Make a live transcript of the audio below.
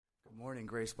Morning,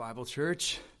 Grace Bible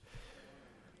Church.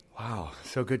 Wow,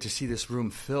 so good to see this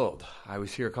room filled. I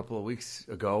was here a couple of weeks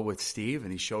ago with Steve,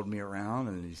 and he showed me around,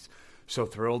 and he's so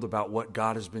thrilled about what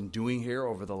God has been doing here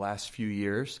over the last few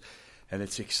years, and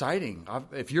it's exciting.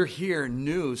 If you're here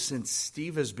new since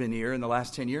Steve has been here in the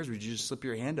last 10 years, would you just slip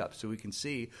your hand up so we can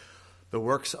see the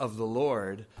works of the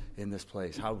Lord in this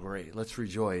place? How great. Let's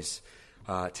rejoice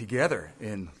together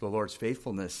in the Lord's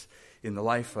faithfulness in the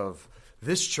life of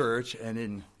this church and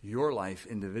in your life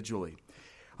individually.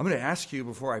 I'm going to ask you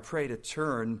before I pray to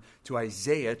turn to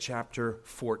Isaiah chapter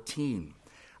 14.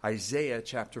 Isaiah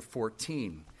chapter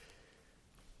 14.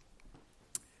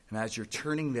 And as you're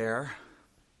turning there,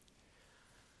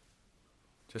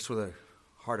 just with a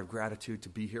heart of gratitude to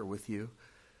be here with you,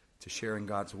 to sharing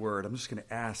God's word, I'm just going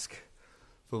to ask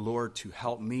the Lord to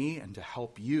help me and to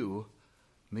help you,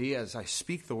 me as I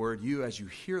speak the word, you as you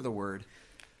hear the word,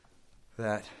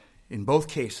 that in both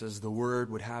cases, the word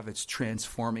would have its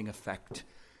transforming effect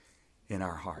in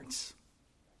our hearts.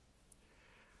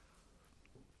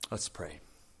 Let's pray.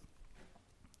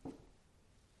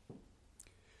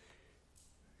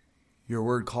 Your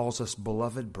word calls us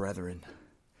beloved brethren,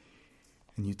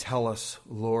 and you tell us,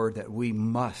 Lord, that we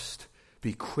must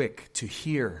be quick to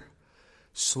hear,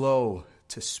 slow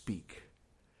to speak,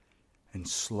 and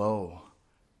slow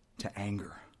to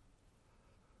anger.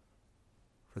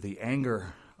 For the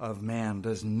anger of man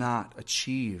does not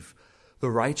achieve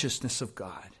the righteousness of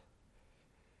God.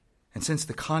 And since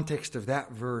the context of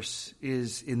that verse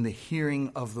is in the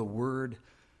hearing of the word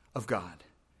of God,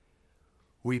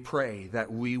 we pray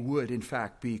that we would in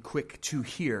fact be quick to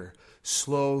hear,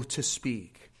 slow to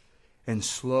speak, and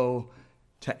slow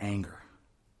to anger.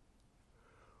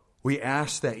 We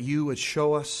ask that you would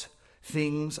show us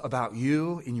things about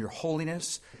you in your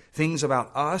holiness, things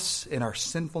about us in our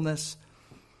sinfulness,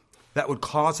 that would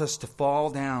cause us to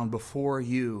fall down before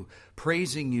you,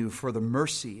 praising you for the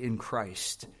mercy in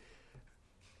Christ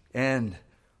and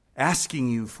asking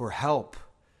you for help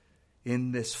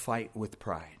in this fight with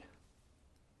pride.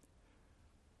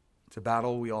 It's a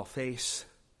battle we all face.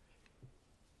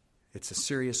 It's a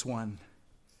serious one.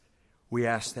 We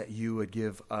ask that you would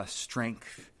give us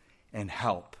strength and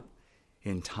help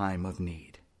in time of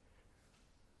need.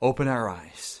 Open our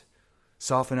eyes,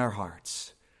 soften our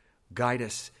hearts, guide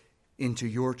us into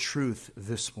your truth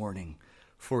this morning,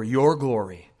 for your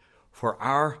glory, for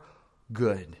our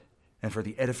good, and for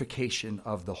the edification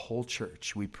of the whole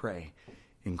church, we pray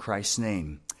in Christ's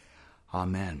name.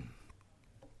 Amen.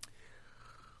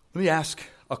 Let me ask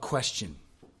a question.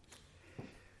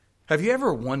 Have you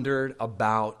ever wondered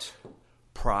about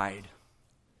pride?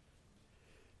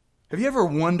 Have you ever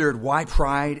wondered why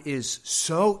pride is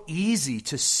so easy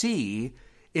to see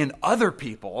in other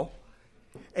people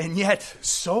and yet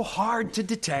so hard to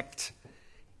detect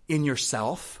in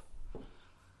yourself?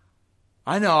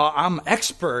 I know I'm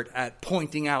expert at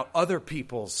pointing out other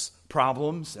people's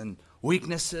problems and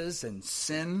weaknesses and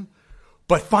sin,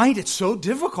 but find it so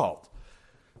difficult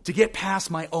to get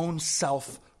past my own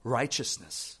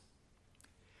self-righteousness.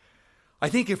 I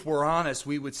think if we're honest,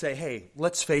 we would say, hey,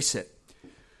 let's face it.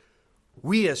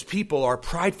 We as people are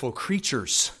prideful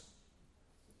creatures.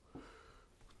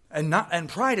 And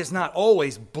pride is not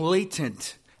always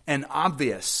blatant and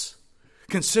obvious.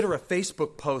 Consider a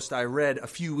Facebook post I read a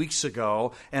few weeks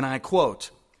ago, and I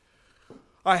quote,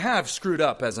 "I have screwed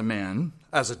up as a man,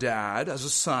 as a dad, as a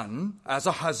son, as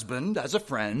a husband, as a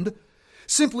friend,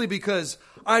 simply because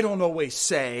I don't always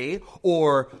say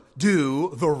or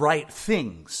do the right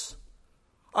things.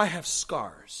 I have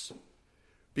scars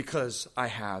because I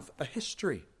have a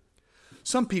history.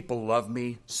 Some people love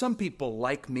me. Some people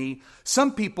like me.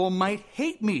 Some people might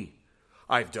hate me.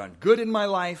 I've done good in my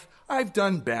life. I've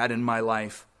done bad in my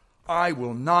life. I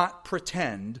will not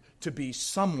pretend to be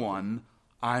someone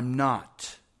I'm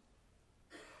not.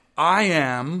 I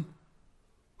am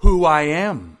who I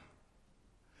am.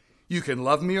 You can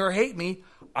love me or hate me.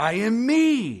 I am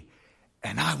me,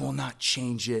 and I will not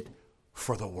change it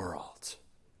for the world."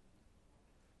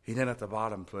 He then at the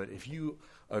bottom put, if you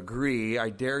agree, I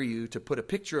dare you to put a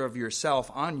picture of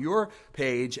yourself on your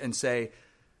page and say,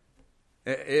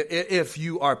 if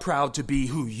you are proud to be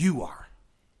who you are.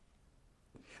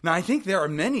 Now, I think there are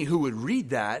many who would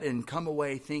read that and come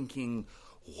away thinking,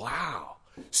 wow,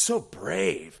 so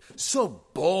brave, so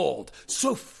bold,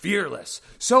 so fearless,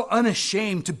 so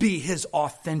unashamed to be his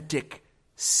authentic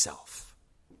self.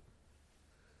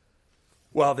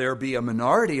 While there be a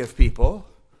minority of people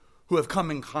who have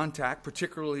come in contact,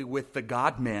 particularly with the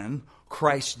God-man,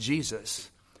 Christ Jesus,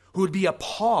 who would be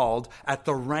appalled at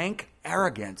the rank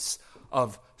arrogance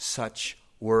of such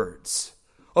words.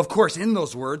 Of course, in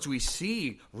those words, we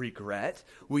see regret,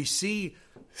 we see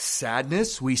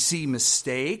sadness, we see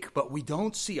mistake, but we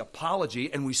don't see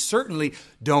apology, and we certainly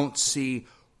don't see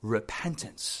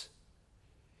repentance.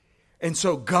 And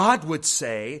so God would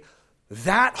say,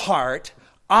 that heart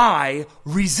I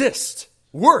resist.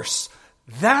 Worse,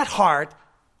 that heart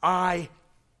I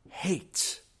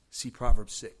hate. See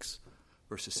Proverbs 6,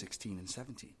 verses 16 and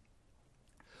 17.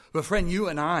 But friend, you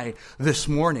and I this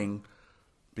morning,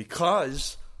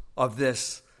 because of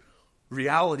this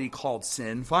reality called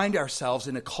sin, find ourselves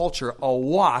in a culture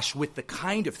awash with the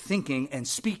kind of thinking and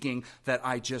speaking that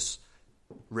I just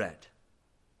read.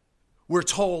 We're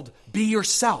told, be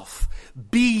yourself,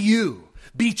 be you,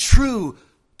 be true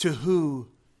to who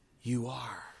you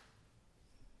are.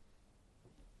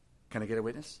 Can I get a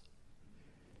witness?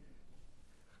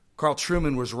 Carl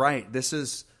Trueman was right. This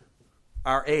is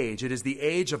our age. It is the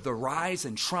age of the rise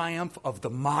and triumph of the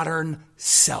modern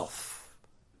self.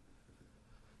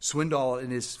 Swindoll,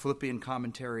 in his Philippian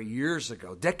commentary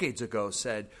decades ago,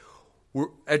 said,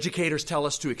 educators tell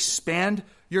us to expand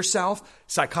yourself.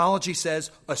 Psychology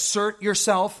says, assert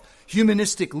yourself.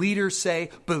 Humanistic leaders say,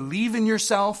 believe in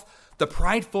yourself. The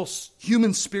prideful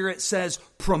human spirit says,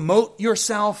 promote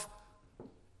yourself.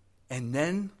 And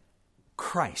then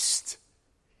Christ,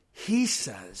 he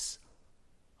says,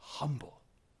 humble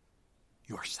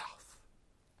yourself.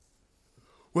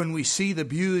 When we see the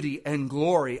beauty and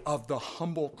glory of the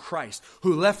humble Christ,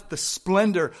 who left the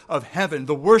splendor of heaven,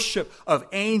 the worship of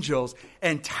angels,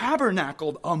 and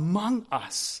tabernacled among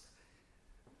us,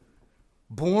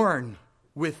 born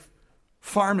with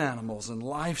farm animals and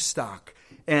livestock,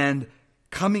 and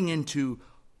coming into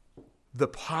the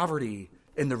poverty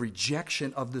and the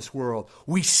rejection of this world,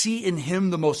 we see in him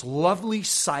the most lovely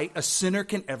sight a sinner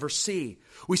can ever see.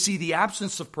 We see the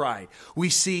absence of pride. We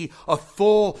see a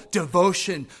full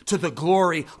devotion to the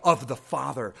glory of the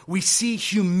Father. We see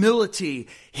humility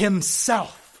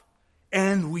himself,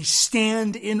 and we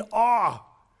stand in awe.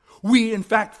 We, in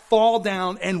fact, fall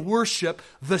down and worship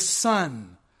the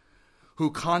Son who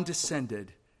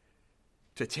condescended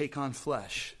to take on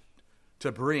flesh,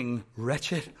 to bring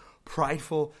wretched,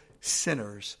 prideful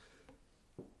sinners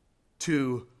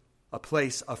to a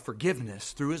place of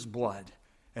forgiveness through his blood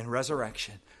and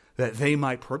resurrection, that they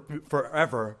might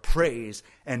forever praise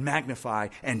and magnify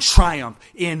and triumph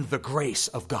in the grace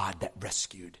of God that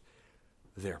rescued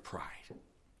their pride.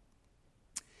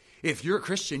 If you're a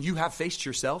Christian, you have faced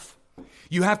yourself.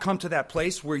 You have come to that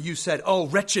place where you said, oh,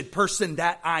 wretched person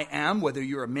that I am, whether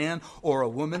you're a man or a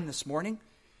woman this morning.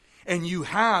 And you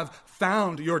have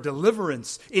found your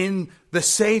deliverance in the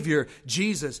Savior,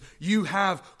 Jesus. You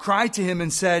have cried to him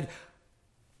and said,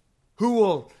 who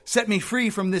will set me free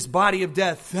from this body of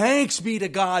death? Thanks be to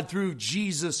God through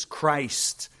Jesus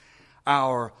Christ,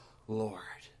 our Lord.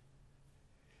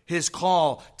 His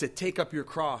call to take up your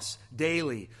cross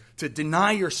daily, to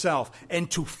deny yourself, and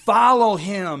to follow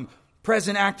him,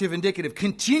 present, active, indicative,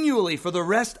 continually for the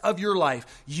rest of your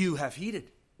life, you have heeded.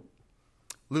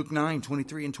 Luke 9,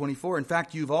 23 and 24. In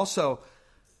fact, you've also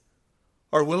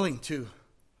are willing to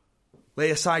lay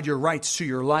aside your rights to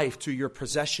your life, to your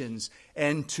possessions,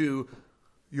 and to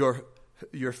your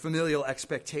familial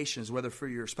expectations, whether for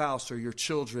your spouse or your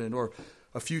children or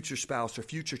a future spouse or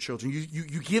future children.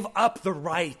 You give up the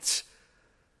right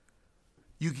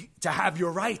to have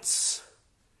your rights,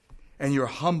 and you're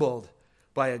humbled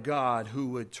by a God who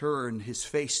would turn his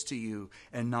face to you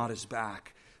and not his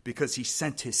back, because he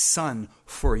sent his Son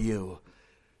for you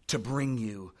to bring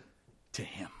you to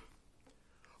him.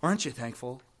 Aren't you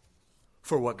thankful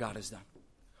for what God has done?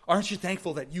 Aren't you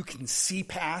thankful that you can see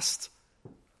past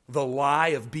the lie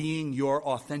of being your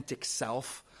authentic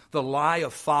self, the lie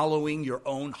of following your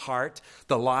own heart,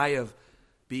 the lie of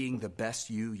being the best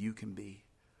you can be?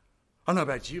 I don't know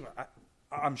about you, but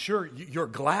I'm sure you're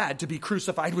glad to be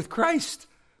crucified with Christ.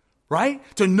 Right?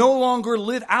 To no longer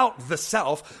live out the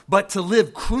self, but to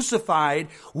live crucified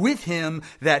with him,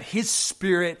 that his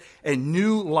spirit and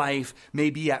new life may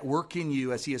be at work in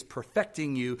you as he is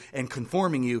perfecting you and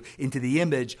conforming you into the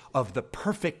image of the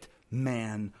perfect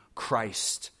man,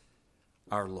 Christ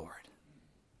our Lord.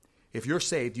 If you're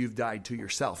saved, you've died to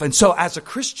yourself. And so as a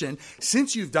Christian,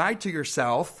 since you've died to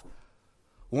yourself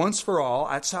once for all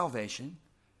at salvation,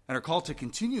 and are called to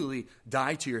continually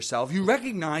die to yourself, you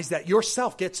recognize that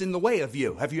yourself gets in the way of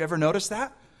you. Have you ever noticed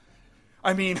that?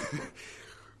 I mean,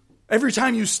 every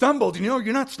time you stumbled, you're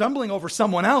not stumbling over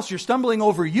someone else, you're stumbling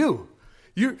over you.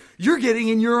 You're getting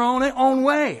in your own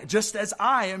way, just as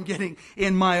I am getting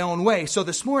in my own way. So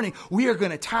this morning, we are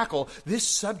going to tackle this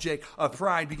subject of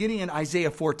pride, beginning in Isaiah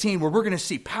 14, where we're going to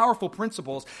see powerful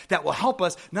principles that will help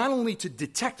us not only to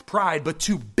detect pride, but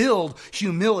to build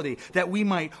humility, that we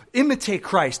might imitate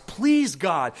Christ, please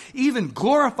God, even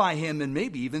glorify Him, and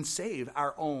maybe even save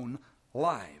our own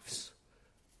lives,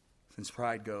 since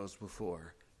pride goes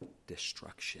before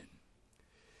destruction.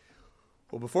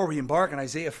 Well, before we embark on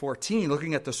Isaiah 14,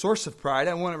 looking at the source of pride,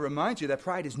 I want to remind you that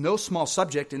pride is no small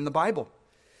subject in the Bible.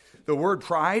 The word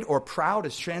pride or proud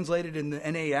is translated in the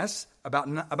NAS about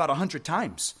 100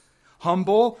 times.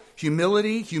 Humble,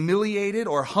 humility, humiliated,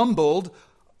 or humbled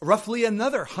roughly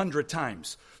another 100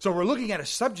 times. So we're looking at a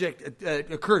subject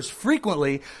that occurs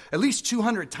frequently. At least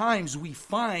 200 times we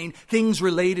find things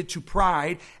related to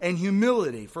pride and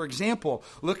humility. For example,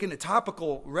 look in the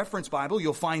topical reference Bible,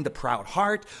 you'll find the proud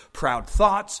heart, proud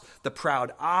thoughts, the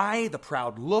proud eye, the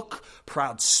proud look,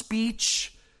 proud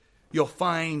speech. You'll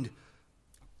find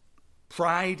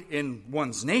pride in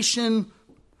one's nation.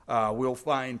 We'll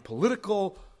find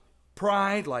political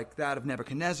pride like that of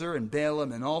Nebuchadnezzar and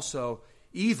Balaam, and also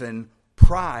even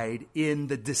pride in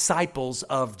the disciples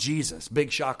of Jesus.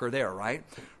 Big shocker there, right?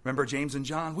 Remember James and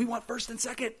John? We want first and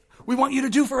second. We want you to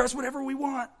do for us whatever we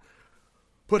want.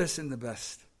 Put us in the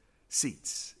best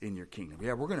seats in your kingdom.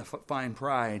 Yeah, we're going to find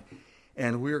pride,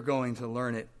 and we're going to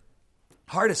learn it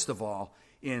hardest of all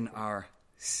in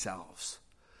ourselves.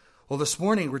 Well, this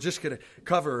morning we're just going to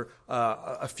cover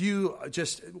a few,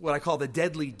 just what I call the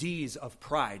deadly D's of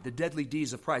pride, the deadly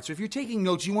D's of pride. So if you're taking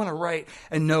notes, you want to write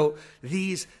and note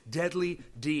these deadly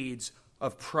deeds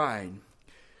of pride.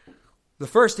 The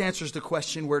first answers the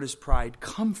question, where does pride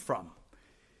come from?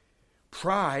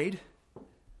 Pride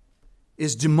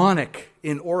is demonic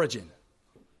in origin.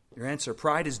 Your answer,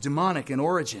 pride is demonic in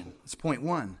origin. That's point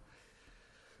one.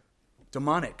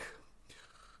 Demonic.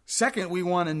 Second, we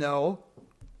want to know,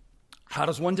 how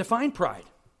does one define pride?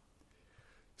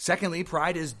 Secondly,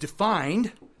 pride is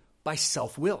defined by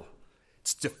self-will.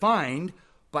 It's defined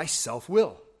by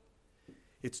self-will.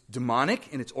 It's demonic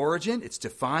in its origin. It's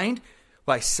defined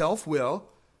by self-will.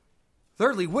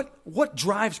 Thirdly, what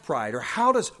drives pride, or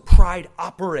how does pride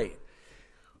operate?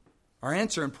 Our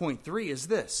answer in point 3 is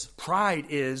this. Pride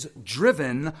is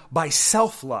driven by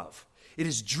self-love. It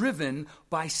is driven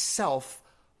by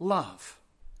self-love.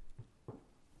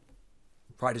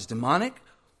 Pride is demonic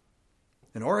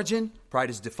in origin. Pride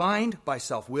is defined by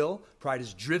self-will. Pride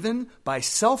is driven by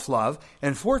self-love.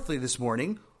 And fourthly this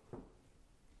morning,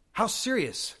 how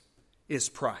serious is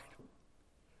pride?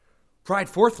 Pride,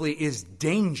 fourthly, is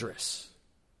dangerous.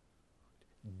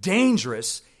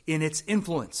 Dangerous in its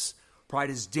influence. Pride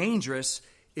is dangerous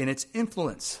in its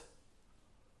influence.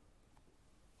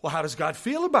 Well, how does God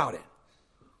feel about it?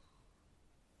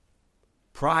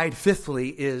 Pride, fifthly,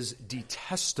 is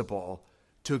detestable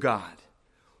to God.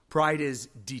 Pride is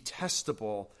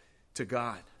detestable to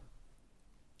God.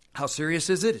 How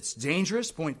serious is it? It's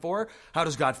dangerous. Point 4. How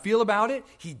does God feel about it?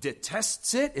 He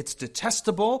detests it. It's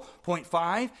detestable. Point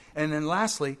 5. And then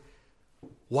lastly,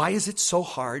 why is it so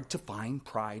hard to find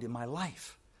pride in my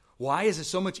life? Why is it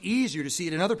so much easier to see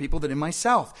it in other people than in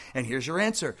myself? And here's your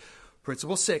answer.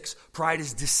 Principle 6. Pride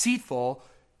is deceitful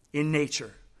in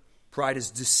nature. Pride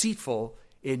is deceitful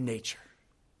in nature.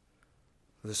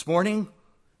 This morning,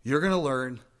 you're going to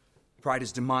learn pride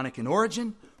is demonic in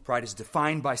origin. Pride is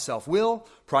defined by self-will.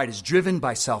 Pride is driven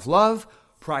by self-love.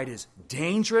 Pride is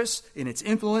dangerous in its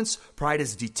influence. Pride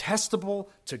is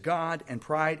detestable to God. And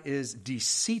pride is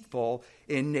deceitful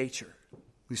in nature.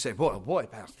 We say, boy,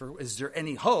 Pastor, is there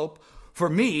any hope for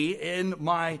me in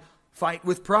my fight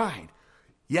with pride?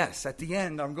 Yes, at the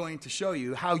end, I'm going to show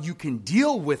you how you can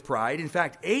deal with pride. In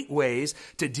fact, 8 ways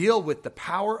to deal with the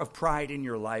power of pride in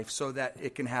your life so that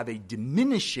it can have a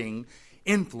diminishing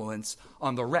influence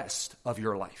on the rest of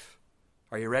your life.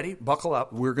 Are you ready? Buckle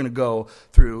up. We're going to go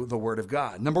through the Word of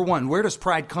God. Number 1, where does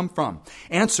pride come from?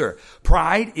 Answer,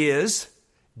 pride is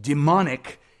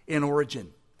demonic in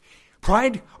origin.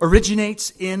 Pride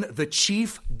originates in the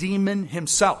chief demon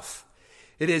himself.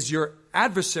 It is your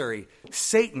adversary,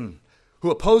 Satan, who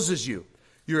opposes you,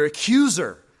 your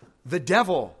accuser, the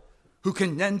devil, who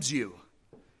condemns you,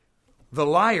 the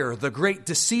liar, the great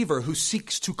deceiver who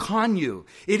seeks to con you.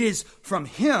 It is from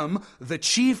him, the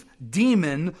chief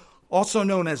demon, also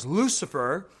known as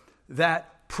Lucifer,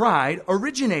 that pride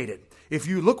originated. If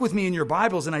you look with me in your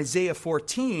Bibles in Isaiah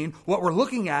 14, what we're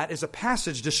looking at is a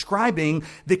passage describing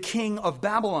the king of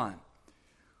Babylon.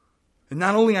 And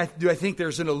not only do I think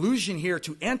there's an allusion here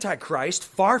to Antichrist,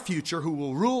 far future, who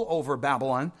will rule over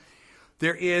Babylon,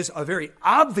 there is a very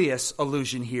obvious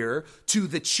allusion here to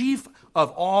the chief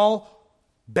of all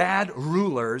bad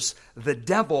rulers, the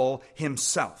devil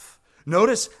himself.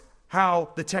 Notice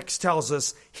how the text tells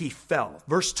us he fell.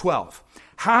 Verse 12.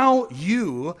 How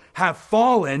you have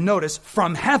fallen, notice,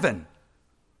 from heaven.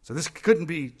 So this couldn't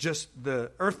be just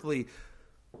the earthly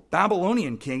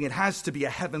Babylonian king. It has to be a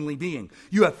heavenly being.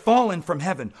 You have fallen from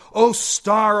heaven, O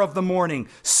star of the morning,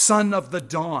 son of the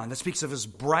dawn. That speaks of his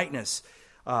brightness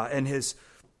and his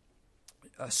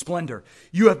splendor.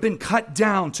 You have been cut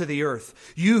down to the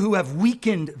earth, you who have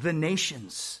weakened the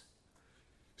nations.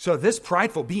 So this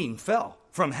prideful being fell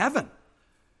from heaven.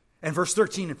 And verse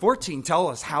 13 and 14 tell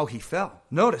us how he fell.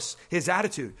 Notice his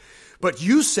attitude. But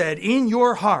you said in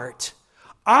your heart,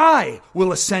 I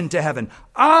will ascend to heaven.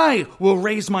 I will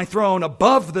raise my throne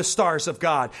above the stars of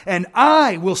God, and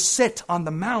I will sit on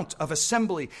the mount of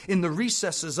assembly in the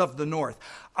recesses of the north.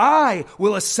 I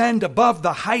will ascend above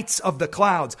the heights of the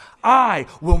clouds. I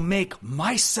will make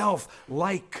myself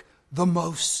like the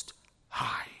Most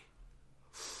High.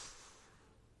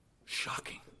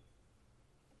 Shocking.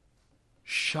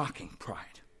 Shocking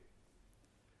pride.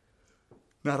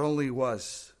 Not only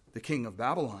was the king of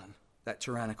Babylon, that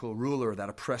tyrannical ruler, that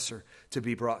oppressor, to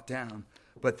be brought down,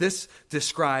 but this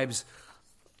describes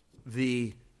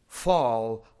the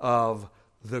fall of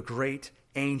the great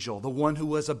angel, the one who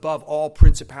was above all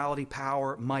principality,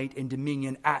 power, might, and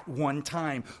dominion at one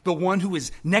time. The one who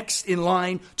is next in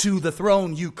line to the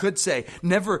throne, you could say.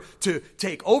 Never to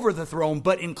take over the throne,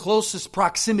 but in closest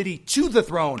proximity to the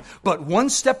throne. But one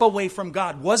step away from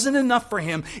God wasn't enough for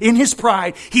him. In his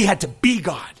pride, he had to be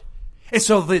God. And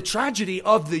so the tragedy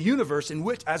of the universe, in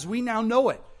which, as we now know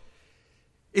it,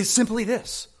 is simply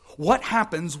this. What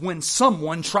happens when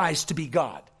someone tries to be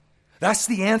God? That's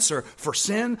the answer for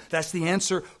sin. That's the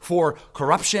answer for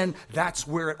corruption. That's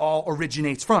where it all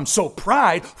originates from. So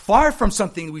pride, far from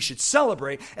something we should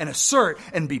celebrate and assert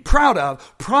and be proud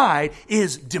of, pride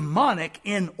is demonic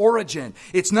in origin.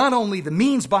 It's not only the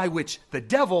means by which the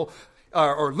devil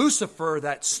or Lucifer,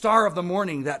 that star of the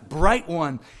morning, that bright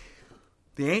one,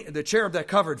 the cherub that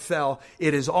covered fell.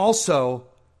 It is also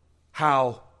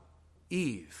how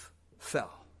Eve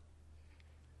fell.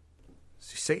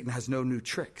 See, Satan has no new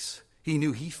tricks. He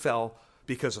knew he fell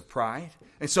because of pride.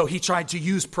 And so he tried to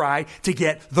use pride to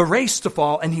get the race to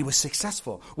fall, and he was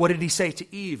successful. What did he say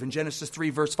to Eve in Genesis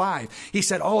 3, verse 5? He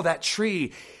said, oh, that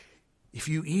tree, if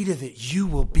you eat of it, you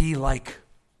will be like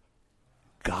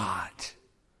God,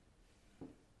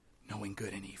 knowing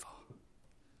good and evil.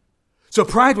 So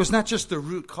pride was not just the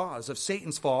root cause of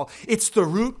Satan's fall. It's the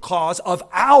root cause of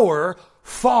our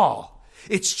fall.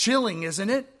 It's chilling, isn't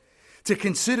it? To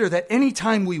consider that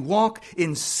anytime we walk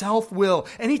in self-will,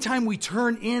 anytime we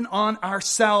turn in on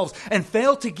ourselves and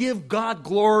fail to give God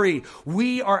glory,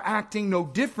 we are acting no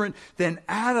different than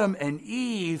Adam and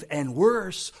Eve, and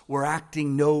worse, we're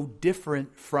acting no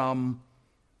different from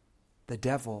the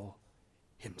devil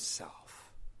himself.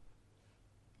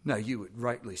 Now, you would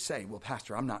rightly say, well,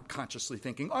 Pastor, I'm not consciously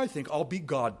thinking, I think I'll be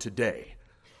God today.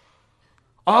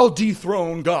 I'll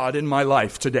dethrone God in my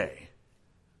life today.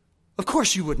 Of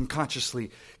course you wouldn't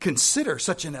consciously consider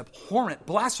such an abhorrent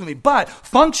blasphemy, but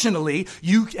functionally,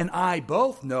 you and I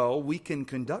both know we can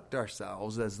conduct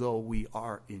ourselves as though we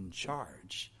are in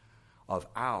charge of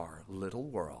our little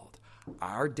world,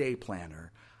 our day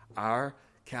planner, our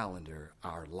calendar,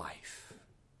 our life.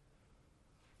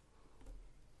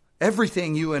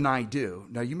 Everything you and I do,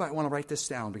 now you might want to write this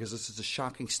down because this is a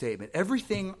shocking statement.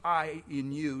 Everything I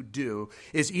and you do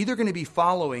is either going to be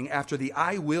following after the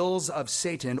I wills of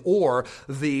Satan or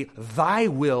the thy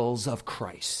wills of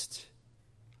Christ.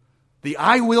 The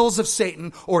I wills of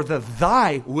Satan or the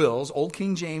thy wills, Old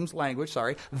King James language,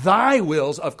 thy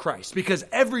wills of Christ. Because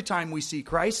every time we see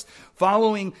Christ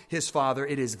following his Father,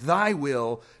 it is thy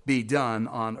will be done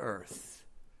on earth.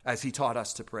 As he taught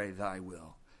us to pray, thy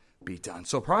will be done.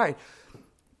 So pride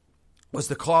was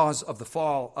the cause of the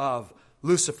fall of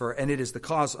Lucifer, and it is the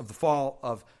cause of the fall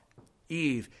of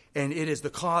Eve, and it is the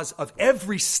cause of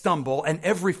every stumble and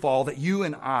every fall that you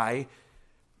and I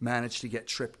manage to get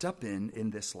tripped up in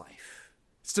this life.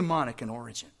 It's demonic in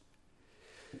origin.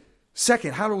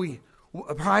 Second,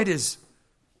 pride is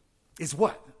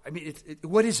what? I mean,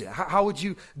 what is it? How would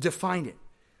you define it?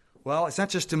 Well, it's not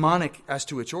just demonic as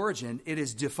to its origin. It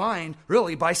is defined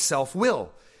really by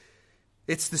self-will.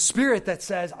 It's the spirit that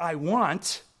says, I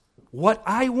want what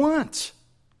I want,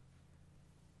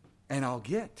 and I'll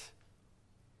get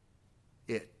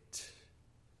it.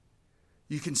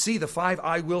 You can see the 5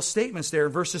 I will statements there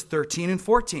in verses 13 and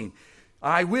 14.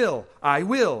 I will, I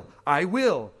will, I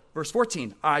will. Verse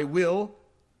 14, I will,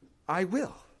 I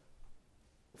will.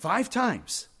 5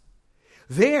 times.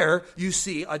 There you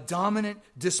see a dominant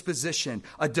disposition,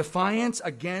 a defiance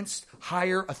against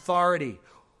higher authority.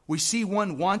 We see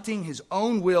one wanting his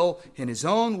own will in his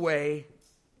own way,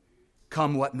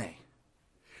 come what may.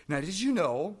 Now, did you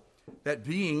know that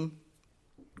being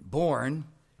born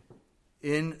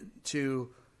into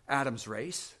Adam's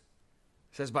race,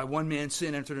 it says by one man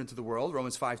sin entered into the world,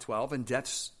 Romans 5:12, and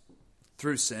death's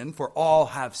through sin, for all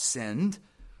have sinned.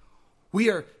 We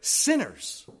are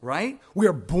sinners, right? We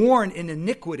are born in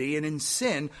iniquity, and in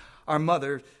sin, our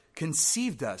mother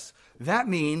conceived us. That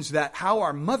means that how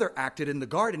our mother acted in the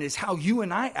garden is how you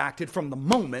and I acted from the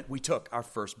moment we took our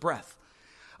first breath.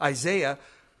 Isaiah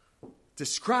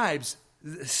describes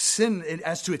sin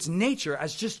as to its nature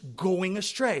as just going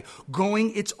astray,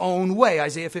 going its own way.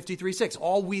 Isaiah 53:6.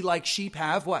 All we like sheep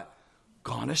have what?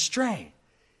 Gone astray.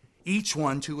 Each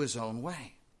one to his own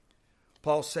way.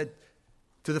 Paul said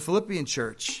to the Philippian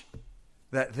church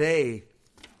that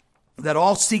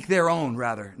all seek their own,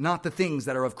 rather, not the things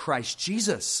that are of Christ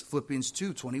Jesus. Philippians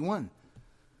 2:21.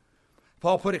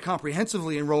 Paul put it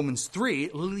comprehensively in Romans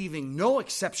 3, leaving no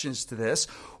exceptions to this,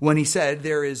 when he said,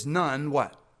 there is none,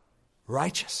 what?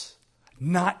 Righteous.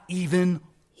 Not even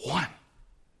one.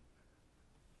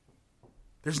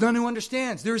 There's none who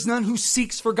understands. There is none who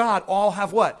seeks for God. All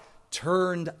have what?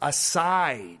 Turned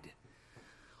aside.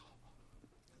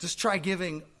 Just try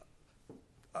giving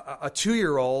a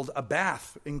 2-year-old a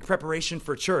bath in preparation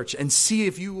for church and see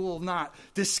if you will not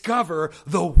discover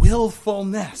the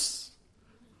willfulness.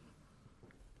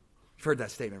 You've heard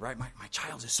that statement, right? My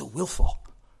child is so willful.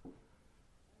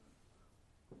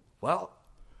 Well,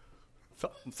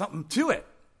 something to it.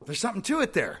 There's something to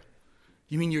it there.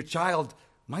 You mean your child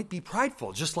might be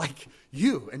prideful, just like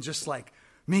you and just like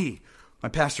me. My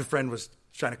pastor friend was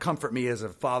trying to comfort me as a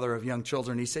father of young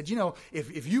children. He said,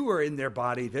 if you were in their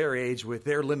body, their age, with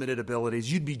their limited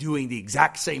abilities, you'd be doing the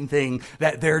exact same thing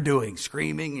that they're doing,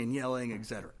 screaming and yelling,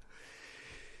 etc.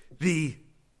 The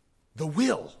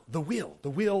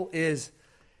will is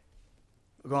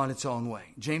gone its own way.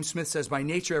 James Smith says, by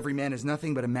nature, every man is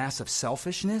nothing but a mass of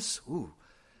selfishness. Ooh,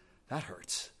 that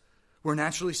hurts. We're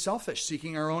naturally selfish,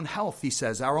 seeking our own health, he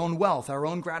says, our own wealth, our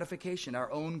own gratification,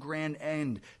 our own grand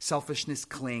end. Selfishness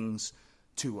clings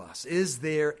to us. Is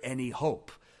there any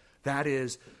hope? That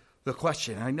is the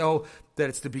question. I know that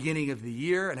it's the beginning of the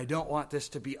year, and I don't want this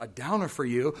to be a downer for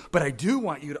you, but I do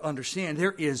want you to understand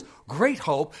there is great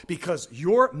hope because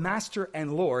your master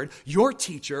and Lord, your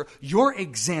teacher, your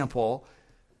example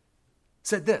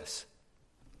said this,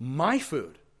 my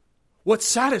food, what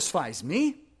satisfies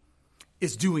me,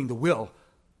 is doing the will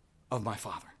of my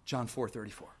Father. John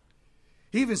 4:34.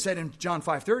 He even said in John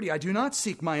 5:30, I do not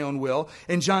seek my own will.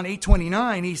 In John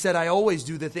 8:29, he said, I always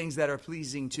do the things that are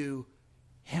pleasing to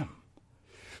him.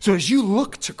 So as you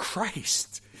look to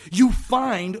Christ, you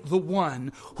find the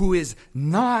one who is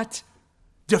not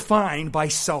defined by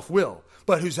self-will,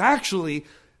 but who's actually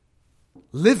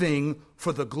living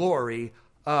for the glory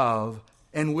of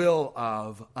and will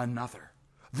of another.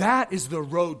 That is the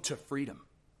road to freedom.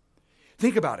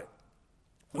 Think about it.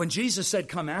 When Jesus said,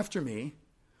 come after me,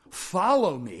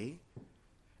 follow me,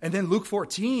 and then Luke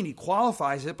 14, he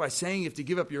qualifies it by saying you have to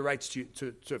give up your rights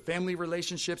to family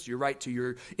relationships, your right to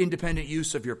your independent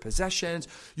use of your possessions,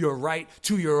 your right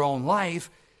to your own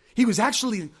life. He was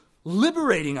actually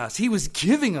liberating us. He was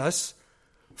giving us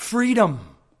freedom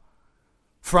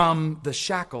from the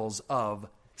shackles of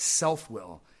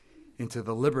self-will into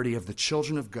the liberty of the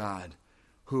children of God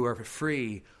who are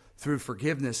free through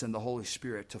forgiveness and the Holy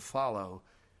Spirit to follow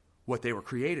what they were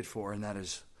created for, and that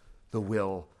is the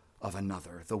will of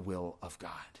another, the will of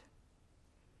God.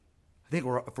 I think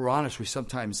if we're honest, we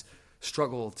sometimes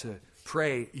struggle to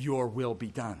pray, your will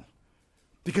be done.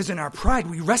 Because in our pride,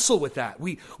 we wrestle with that.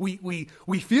 We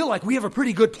feel like we have a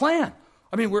pretty good plan.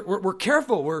 I mean, we're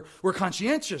careful, we're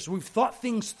conscientious, we've thought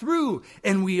things through,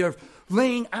 and we are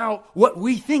laying out what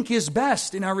we think is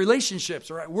best in our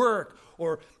relationships or at work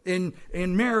or in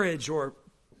marriage or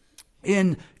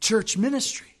in church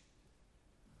ministry.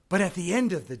 But at the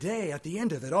end of the day, at the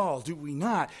end of it all, do we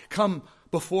not come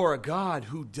before a God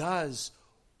who does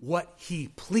what he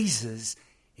pleases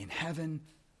in heaven,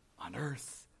 on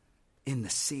earth, in the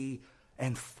sea,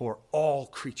 and for all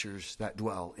creatures that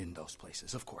dwell in those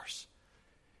places, of course.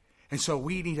 And so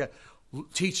we need to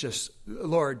teach us,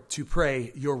 Lord, to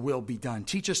pray, your will be done.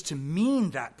 Teach us to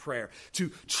mean that prayer, to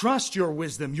trust your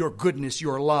wisdom, your goodness,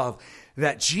 your love,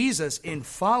 that Jesus, in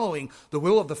following the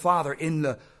will of the Father, in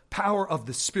the power of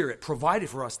the Spirit, provided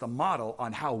for us the model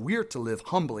on how we're to live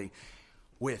humbly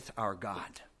with our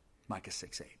God. Micah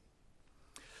 6:8.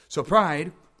 So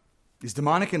pride is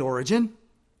demonic in origin.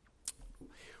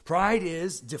 Pride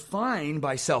is defined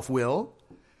by self-will.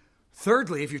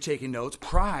 Thirdly, if you're taking notes,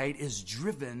 pride is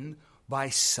driven by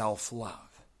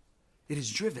self-love. It is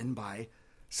driven by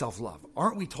self-love.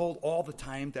 Aren't we told all the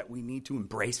time that we need to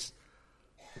embrace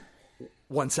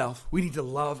oneself? We need to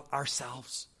love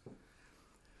ourselves.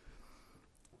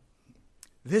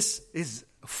 This is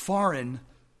foreign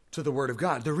to the Word of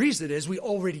God. The reason is we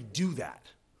already do that.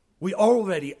 We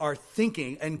already are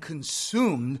thinking and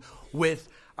consumed with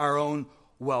our own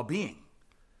well-being.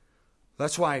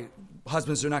 That's why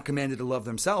husbands are not commanded to love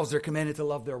themselves. They're commanded to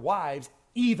love their wives,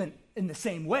 even in the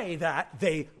same way that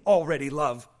they already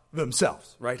love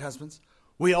themselves. Right, husbands?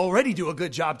 We already do a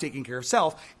good job taking care of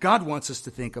self. God wants us to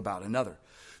think about another.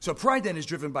 So pride then is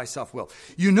driven by self-will.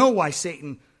 You know why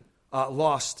Satan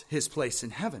lost his place in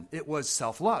heaven. It was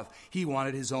self-love. He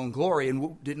wanted his own glory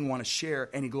and didn't want to share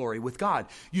any glory with God.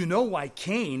 You know why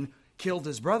Cain killed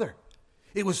his brother.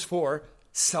 It was for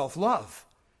self-love.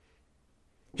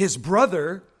 His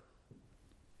brother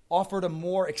offered a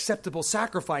more acceptable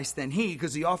sacrifice than he,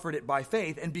 because he offered it by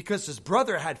faith. And because his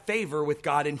brother had favor with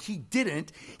God and he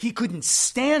didn't, he couldn't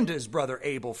stand his brother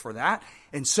Abel for that.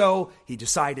 And so he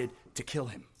decided to kill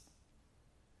him.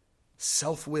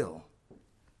 Self-will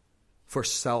for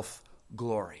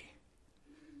self-glory.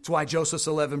 That's why Joseph's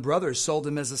 11 brothers sold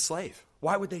him as a slave.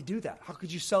 Why would they do that? How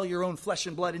could you sell your own flesh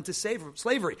and blood into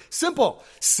slavery? Simple.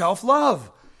 Self-love.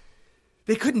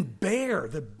 They couldn't bear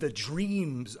the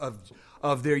dreams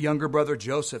of their younger brother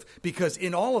Joseph, because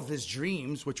in all of his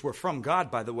dreams, which were from God,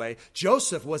 by the way,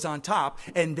 Joseph was on top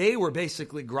and they were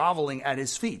basically groveling at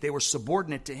his feet. They were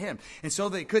subordinate to him. And so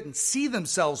they couldn't see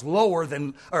themselves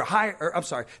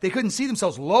they couldn't see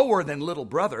themselves lower than little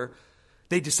brother.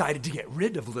 They decided to get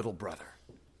rid of little brother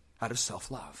out of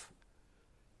self-love.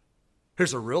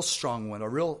 Here's a real strong one, a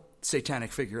real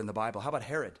satanic figure in the Bible. How about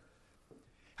Herod?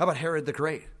 How about Herod the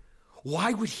Great?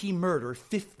 Why would he murder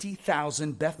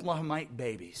 50,000 Bethlehemite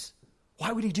babies?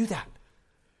 Why would he do that?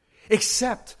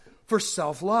 Except for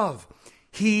self-love.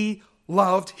 He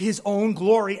loved his own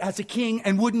glory as a king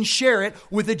and wouldn't share it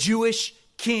with a Jewish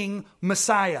king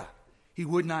Messiah. He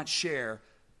would not share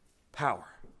power.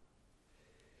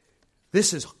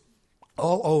 This is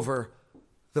all over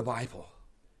the Bible.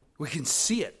 We can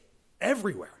see it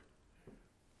everywhere.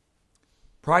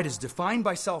 Pride is defined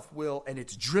by self-will, and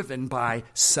it's driven by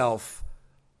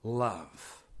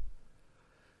self-love.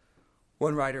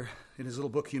 One writer in his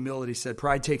little book, Humility, said,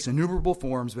 pride takes innumerable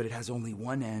forms, but it has only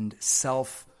one end: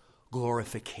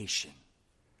 self-glorification.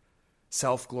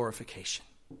 Self-glorification.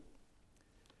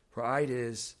 Pride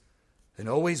is, and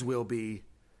always will be,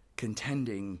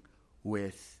 contending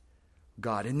with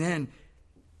God. And then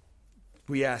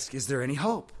we ask, is there any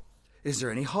hope? Is there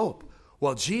any hope?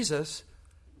 Well, Jesus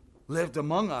lived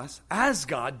among us as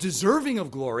God, deserving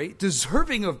of glory,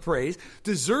 deserving of praise,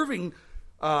 deserving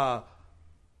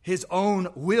his own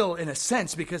will in a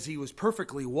sense, because he was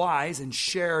perfectly wise and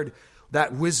shared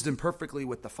that wisdom perfectly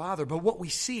with the Father. But what we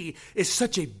see is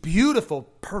such a beautiful,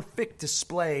 perfect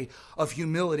display of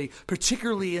humility,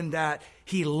 particularly in that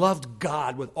he loved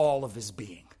God with all of his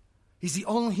being. He's the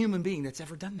only human being that's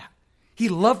ever done that. He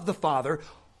loved the Father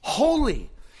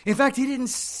wholly. In fact, he didn't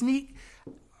sneak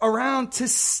around to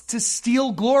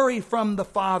steal glory from the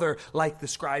Father like the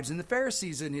scribes and the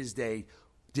Pharisees in his day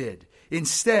did.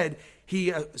 Instead,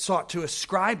 he sought to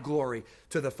ascribe glory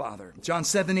to the Father. John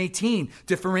 7:18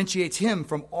 differentiates him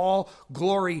from all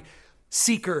glory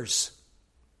seekers.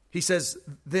 He says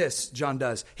this, John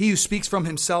does: he who speaks from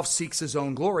himself seeks his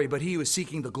own glory, but he who is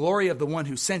seeking the glory of the one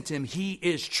who sent him, he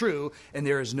is true, and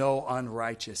there is no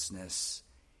unrighteousness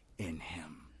in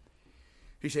him.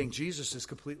 He's saying Jesus is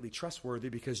completely trustworthy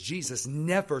because Jesus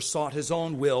never sought his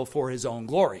own will for his own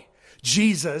glory.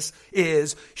 Jesus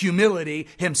is humility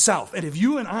himself. And if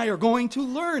you and I are going to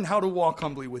learn how to walk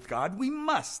humbly with God, we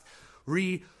must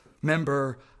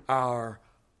remember our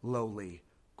lowly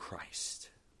Christ.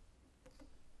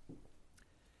 I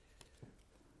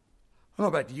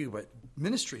don't know about you, but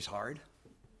ministry's hard.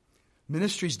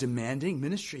 Ministry's demanding.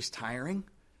 Ministry's tiring.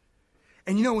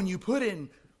 And you know, when you put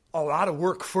in a lot of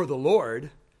work for the Lord,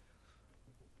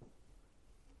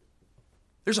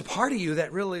 there's a part of you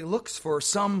that really looks for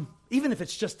some, even if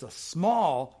it's just a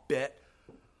small bit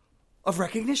of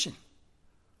recognition.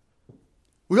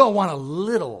 We all want a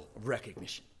little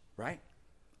recognition, right?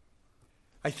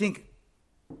 I think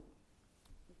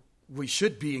we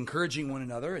should be encouraging one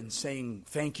another and saying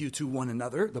thank you to one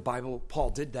another. The Bible, Paul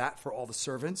did that for all the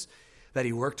servants that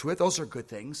he worked with. Those are good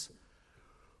things.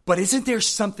 But isn't there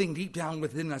something deep down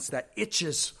within us that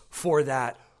itches for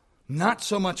that, not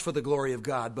so much for the glory of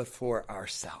God, but for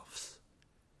ourselves?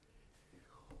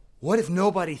 What if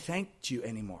nobody thanked you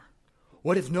anymore?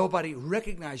 What if nobody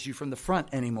recognized you from the front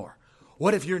anymore?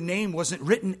 What if your name wasn't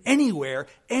written anywhere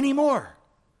anymore?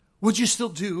 Would you still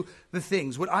do the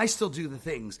things? Would I still do the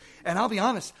things? And I'll be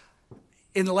honest,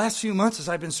 in the last few months as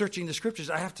I've been searching the scriptures,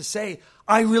 I have to say,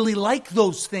 I really like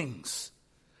those things.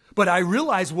 But I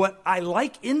realize what I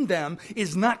like in them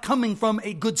is not coming from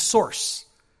a good source.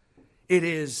 It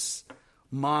is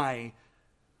my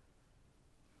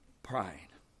pride.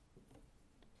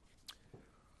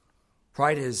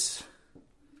 Pride is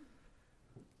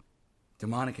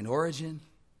demonic in origin,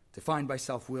 defined by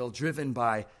self-will, driven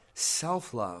by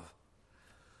self-love.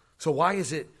 So why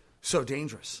is it so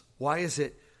dangerous? Why is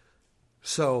it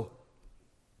so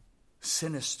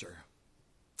sinister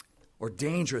or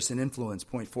dangerous in influence?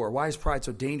 Point 4. Why is pride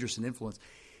so dangerous in influence?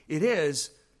 It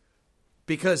is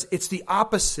because it's the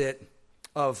opposite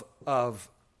of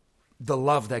the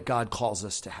love that God calls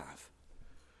us to have.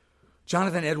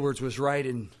 Jonathan Edwards was right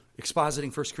in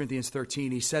expositing 1 Corinthians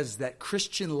 13. He says that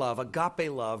Christian love,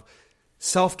 agape love,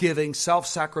 self-giving,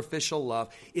 self-sacrificial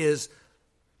love is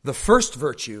the first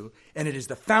virtue, and it is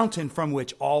the fountain from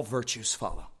which all virtues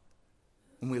follow.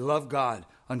 When we love God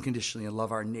unconditionally and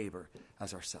love our neighbor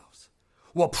as ourselves.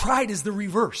 Well, pride is the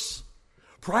reverse.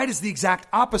 Pride is the exact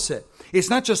opposite. It's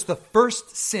not just the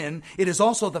first sin, it is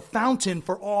also the fountain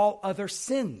for all other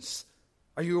sins.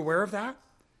 Are you aware of that?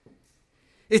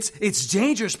 It's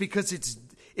dangerous because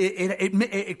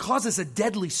it causes a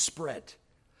deadly spread.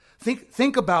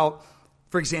 Think about,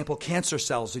 for example, cancer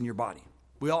cells in your body.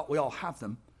 We all have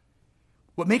them.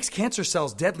 What makes cancer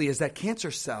cells deadly is that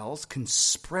cancer cells can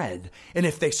spread. And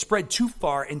if they spread too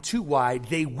far and too wide,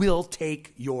 they will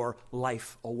take your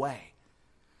life away.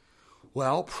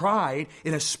 Well, pride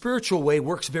in a spiritual way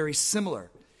works very similar.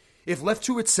 If left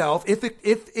to itself, if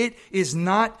it is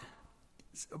not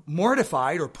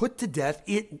mortified or put to death,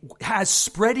 it has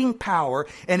spreading power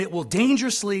and it will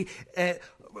dangerously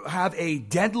have a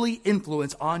deadly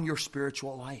influence on your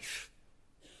spiritual life.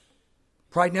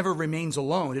 Pride never remains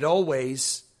alone. It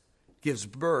always gives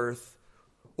birth,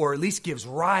 or at least gives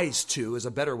rise to, is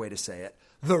a better way to say it,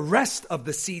 the rest of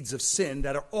the seeds of sin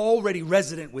that are already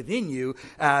resident within you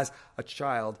as a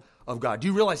child of God. Do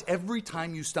you realize every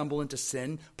time you stumble into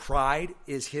sin, pride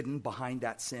is hidden behind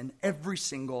that sin every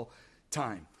single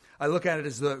time? I look at it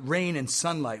as the rain and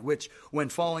sunlight, which, when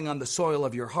falling on the soil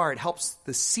of your heart, helps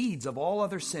the seeds of all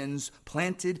other sins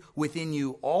planted within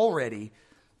you already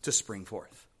to spring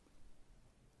forth.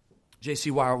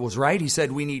 J.C. Ryle was right. He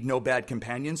said we need no bad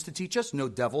companions to teach us, no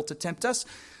devil to tempt us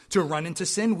to run into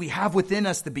sin. We have within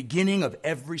us the beginning of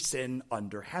every sin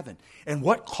under heaven. And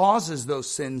what causes those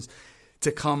sins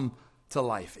to come to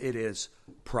life? It is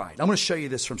pride. I'm going to show you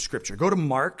this from Scripture. Go to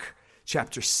Mark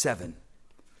chapter 7.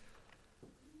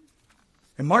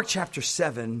 In Mark chapter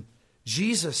 7,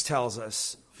 Jesus tells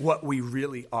us what we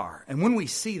really are. And when we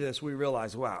see this, we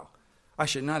realize, wow, I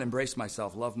should not embrace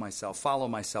myself, love myself, follow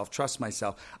myself, trust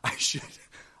myself.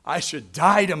 I should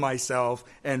die to myself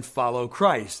and follow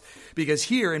Christ. Because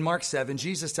here in Mark 7,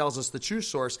 Jesus tells us the true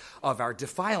source of our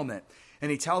defilement. And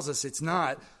he tells us it's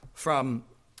not from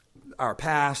our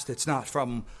past. It's not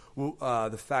from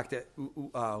the fact that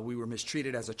we were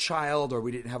mistreated as a child, or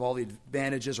we didn't have all the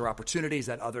advantages or opportunities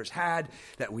that others had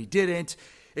that we didn't.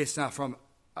 It's not from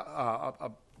a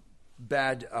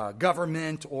bad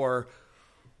government or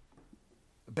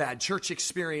bad church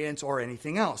experience or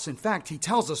anything else. In fact, he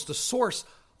tells us the source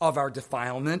of our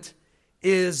defilement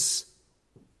is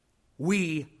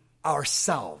we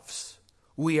ourselves.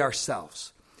 We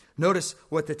ourselves. Notice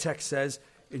what the text says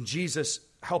in Jesus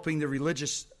helping the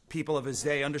religious people of his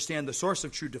day understand the source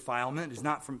of true defilement is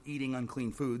not from eating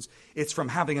unclean foods. It's from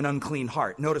having an unclean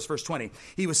heart. Notice verse 20.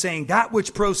 He was saying that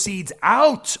which proceeds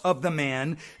out of the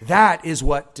man, that is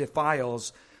what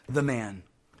defiles the man.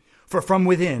 For from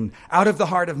within, out of the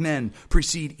heart of men,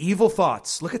 proceed evil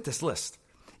thoughts. Look at this list.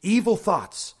 Evil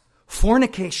thoughts,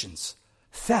 fornications,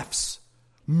 thefts,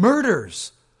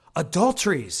 murders,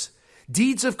 adulteries,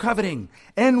 deeds of coveting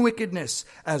and wickedness,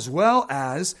 as well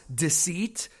as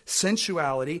deceit,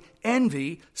 sensuality,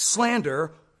 envy,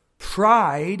 slander,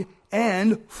 pride,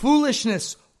 and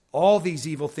foolishness. All these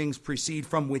evil things proceed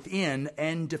from within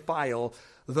and defile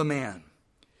the man.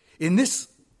 In this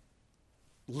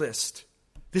list,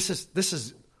 this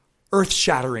is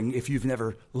earth-shattering if you've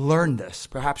never learned this.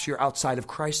 Perhaps you're outside of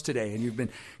Christ today and you've been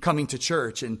coming to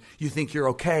church and you think you're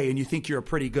okay and you think you're a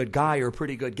pretty good guy or a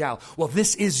pretty good gal. Well,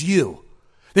 this is you.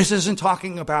 This isn't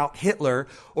talking about Hitler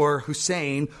or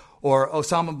Hussein or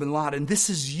Osama bin Laden. This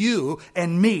is you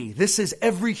and me. This is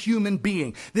every human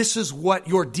being. This is what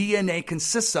your DNA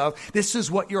consists of. This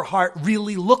is what your heart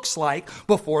really looks like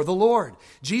before the Lord.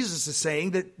 Jesus is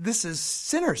saying that this is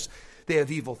sinners. They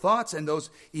have evil thoughts, and those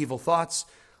evil thoughts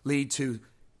lead to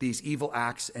these evil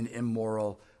acts and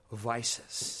immoral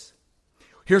vices.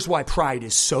 Here's why pride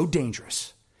is so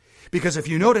dangerous. Because if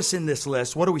you notice in this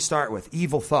list, what do we start with?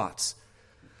 Evil thoughts.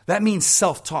 That means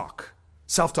self-talk.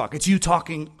 Self-talk. It's you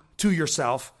talking to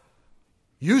yourself,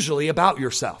 usually about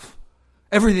yourself.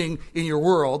 Everything in your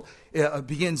world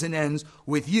begins and ends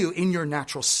with you in your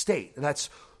natural state. That's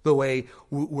the way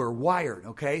we're wired,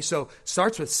 okay? So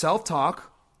starts with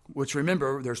self-talk, which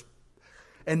remember,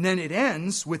 and then it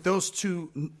ends with those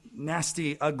two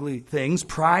nasty, ugly things,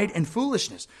 pride and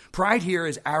foolishness. Pride here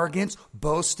is arrogance,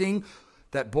 boasting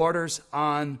that borders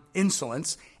on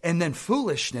insolence. And then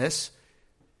foolishness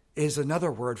is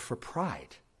another word for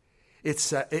pride.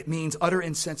 It means utter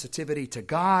insensitivity to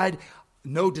God,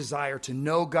 no desire to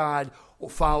know God or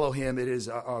follow him. It is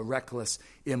a reckless,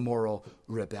 immoral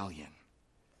rebellion.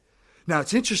 Now,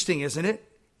 it's interesting, isn't it?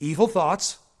 Evil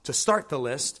thoughts to start the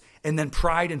list, and then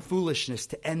pride and foolishness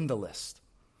to end the list.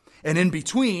 And in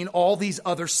between, all these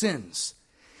other sins.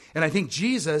 And I think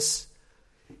Jesus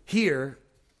here,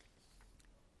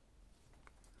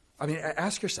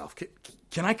 ask yourself,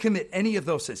 can I commit any of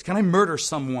those sins? Can I murder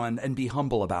someone and be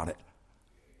humble about it?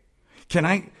 Can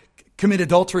I commit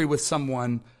adultery with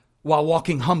someone while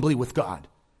walking humbly with God?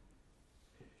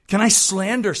 Can I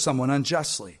slander someone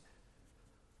unjustly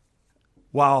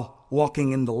while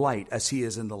walking in the light as he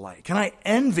is in the light? Can I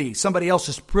envy somebody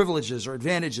else's privileges or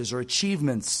advantages or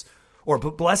achievements or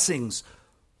blessings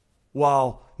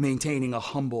while maintaining a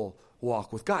humble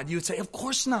walk with God? You would say, of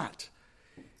course not.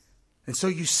 And so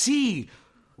you see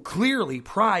clearly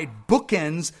pride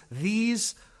bookends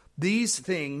these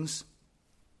things.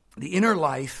 The inner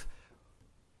life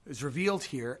is revealed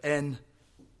here, and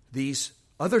these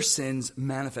other sins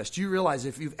manifest. You realize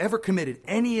if you've ever committed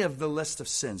any of the list of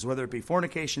sins, whether it be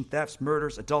fornication, thefts,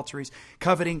 murders, adulteries,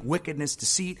 coveting, wickedness,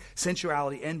 deceit,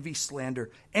 sensuality, envy,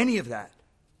 slander, any of that,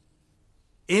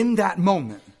 in that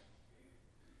moment,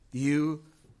 you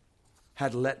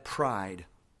had let pride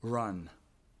run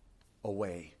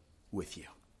away with you.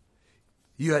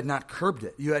 You had not curbed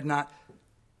it. You had not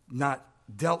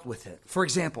dealt with it. For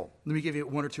example, let me give you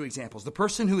one or two examples. The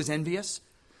person who is envious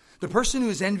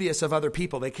of other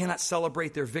people, they cannot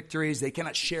celebrate their victories. They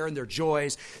cannot share in their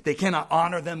joys. They cannot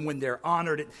honor them when they're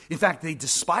honored. In fact, they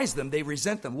despise them. They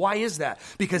resent them. Why is that?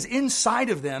 Because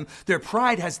inside of them, their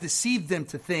pride has deceived them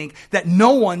to think that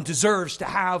no one deserves to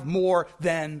have more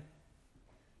than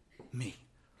me.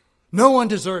 No one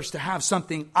deserves to have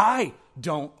something I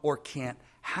don't or can't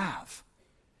have.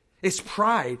 It's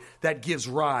pride that gives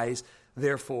rise,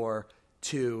 therefore,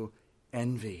 to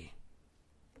envy.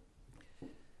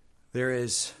 There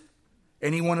is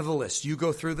any one of the lists. You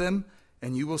go through them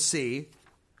and you will see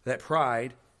that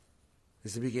pride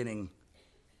is the beginning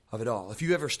of it all. If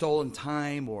you ever stolen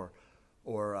time or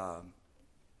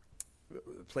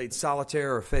played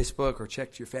solitaire or Facebook or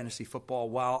checked your fantasy football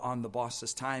while on the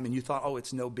boss's time and you thought, oh,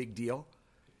 it's no big deal.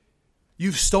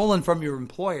 You've stolen from your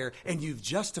employer and you've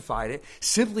justified it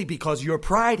simply because your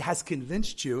pride has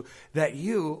convinced you that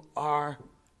you are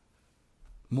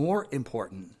more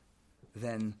important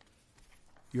than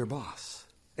your boss.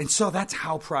 And so that's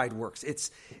how pride works.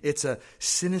 It's a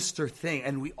sinister thing,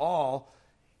 and we all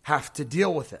have to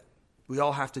deal with it. We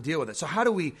all have to deal with it. So how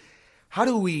do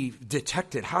we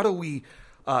detect it? How do we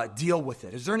deal with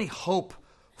it? Is there any hope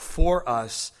for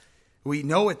us? We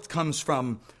know it comes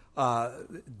from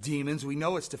demons. We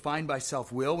know it's defined by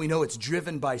self-will. We know it's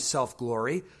driven by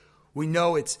self-glory. We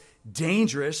know it's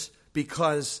dangerous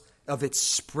because of its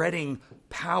spreading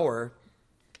power.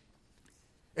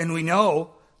 And we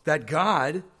know that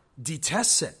God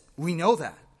detests it. We know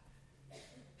that.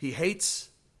 He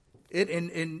hates it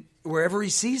in wherever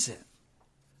he sees it.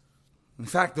 In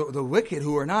fact, the wicked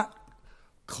who are not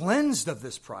cleansed of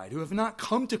this pride, who have not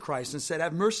come to Christ and said,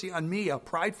 have mercy on me, a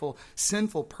prideful,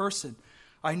 sinful person.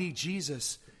 I need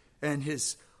Jesus and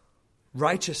his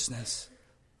righteousness.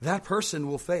 That person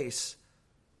will face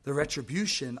the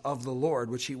retribution of the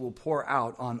Lord, which he will pour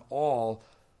out on all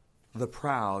the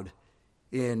proud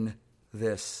in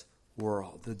this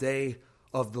world. The day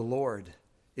of the Lord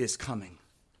is coming,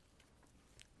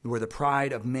 where the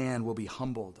pride of man will be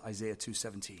humbled, Isaiah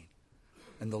 2:17,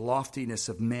 and the loftiness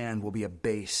of man will be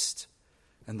abased,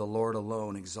 and the Lord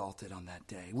alone exalted on that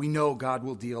day. We know God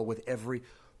will deal with every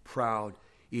proud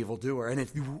evildoer. And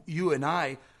if you and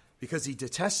I, because he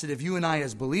detests it, if you and I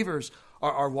as believers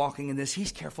are walking in this,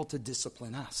 he's careful to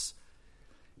discipline us.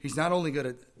 He's not only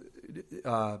going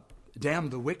to damn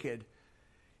the wicked,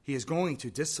 he is going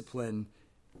to discipline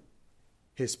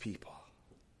his people.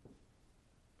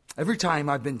 Every time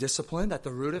I've been disciplined, at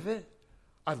the root of it,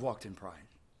 I've walked in pride.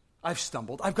 I've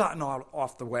stumbled. I've gotten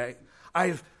off the way.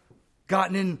 I've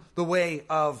gotten in the way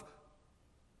of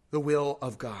the will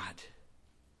of God.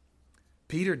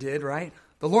 Peter did, right?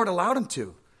 The Lord allowed him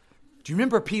to. Do you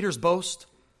remember Peter's boast?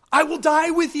 I will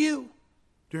die with you.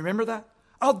 Do you remember that?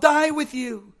 I'll die with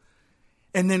you.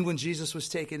 And then when Jesus was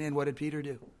taken in, what did Peter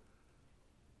do?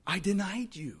 I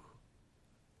denied you.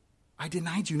 I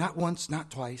denied you not once, not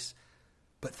twice,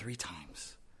 but 3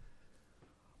 times.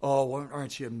 Oh,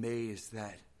 aren't you amazed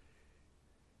that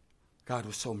God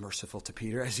was so merciful to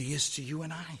Peter as he is to you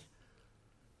and I?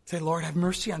 Say, Lord, have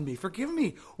mercy on me. Forgive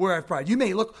me where I've pride. You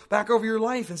may look back over your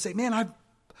life and say, man,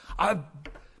 I've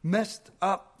messed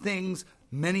up things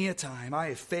many a time. I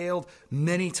have failed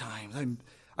many times.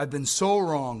 I've been so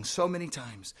wrong so many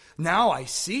times. Now I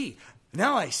see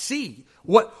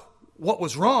what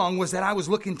was wrong was that I was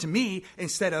looking to me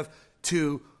instead of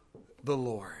to the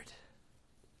Lord.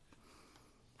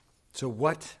 So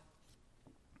what?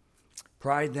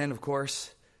 Pride then, of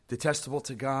course, detestable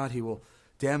to God. He will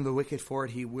damn the wicked for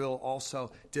it. He will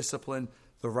also discipline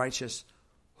the righteous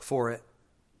for it.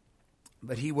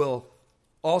 But he will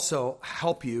also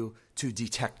help you to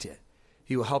detect it.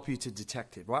 He will help you to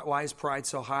detect it. Why is pride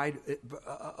so hard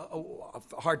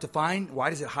to find? Why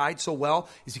does it hide so well?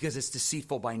 It's because it's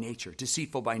deceitful by nature.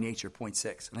 Deceitful by nature, point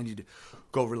 6. And I need to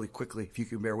go really quickly, if you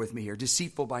can bear with me here.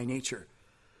 Deceitful by nature.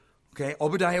 Okay,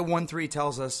 Obadiah 1:3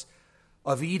 tells us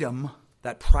of Edom,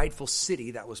 that prideful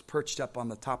city that was perched up on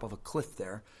the top of a cliff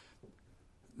there.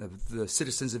 The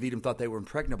citizens of Edom thought they were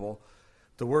impregnable.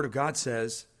 The Word of God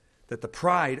says that the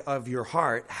pride of your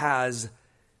heart has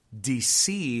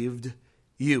deceived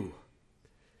you.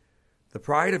 The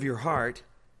pride of your heart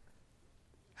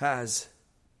has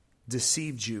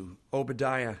deceived you.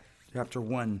 Obadiah chapter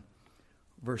 1,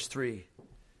 verse 3.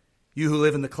 You who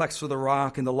live in the clefts of the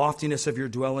rock, in the loftiness of your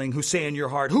dwelling, who say in your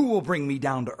heart, who will bring me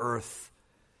down to earth?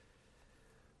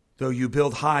 Though you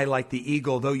build high like the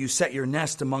eagle, though you set your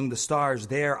nest among the stars,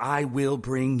 there I will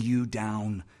bring you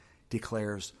down,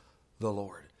 declares the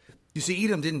Lord. You see,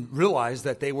 Edom didn't realize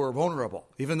that they were vulnerable,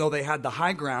 even though they had the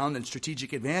high ground and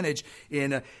strategic advantage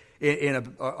in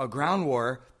a ground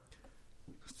war.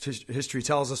 History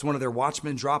tells us one of their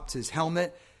watchmen dropped his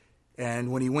helmet,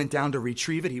 and when he went down to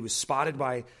retrieve it, he was spotted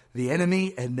by the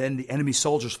enemy, and then the enemy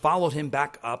soldiers followed him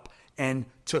back up and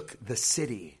took the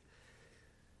city.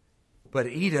 But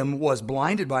Edom was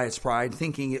blinded by its pride,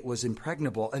 thinking it was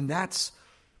impregnable, and that's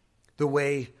the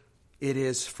way it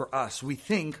is for us. We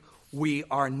think we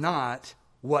are not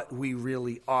what we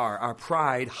really are. Our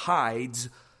pride hides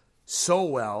so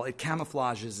well, it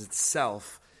camouflages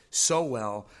itself so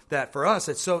well, that for us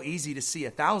it's so easy to see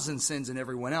 1,000 sins in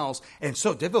everyone else, and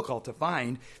so difficult to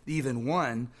find even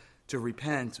one to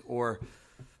repent or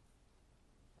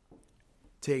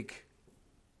take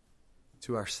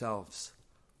to ourselves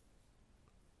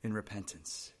in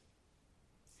repentance.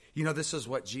 You know, this is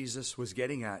what Jesus was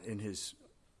getting at in his,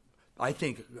 I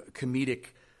think, comedic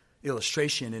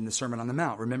illustration in the Sermon on the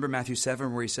Mount. Remember Matthew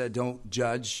 7 where he said, don't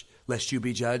judge lest you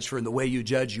be judged, for in the way you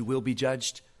judge, you will be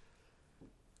judged.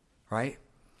 Right?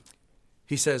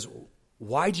 He says,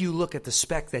 why do you look at the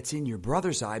speck that's in your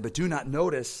brother's eye, but do not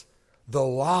notice the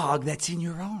log that's in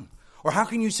your own? Or how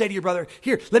can you say to your brother,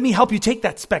 here, let me help you take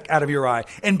that speck out of your eye.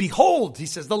 And behold, he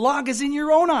says, the log is in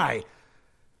your own eye.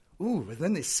 Ooh, and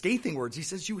then the scathing words. He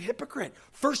says, you hypocrite.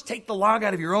 First take the log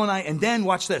out of your own eye, and then,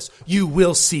 watch this, you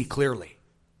will see clearly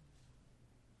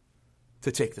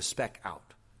to take the speck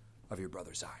out of your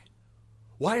brother's eye.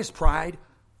 Why is pride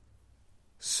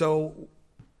so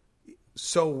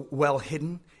well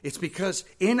hidden? It's because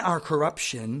in our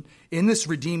corruption, in this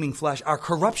redeeming flesh, our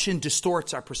corruption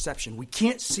distorts our perception. We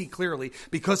can't see clearly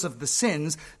because of the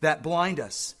sins that blind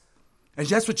us. And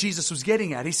that's what Jesus was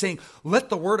getting at. He's saying, let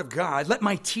the Word of God, let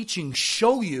my teaching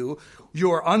show you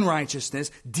your unrighteousness,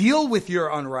 deal with your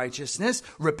unrighteousness,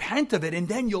 repent of it, and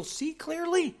then you'll see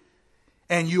clearly.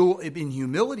 And you'll, in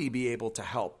humility, be able to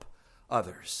help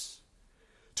others.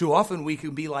 Too often we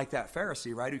can be like that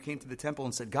Pharisee, right, who came to the temple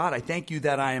and said, God, I thank you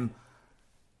that I am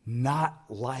not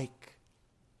like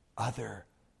other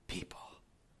people.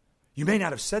 You may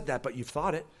not have said that, but you've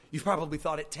thought it. You've probably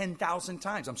thought it 10,000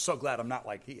 times. I'm so glad I'm not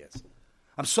like he is.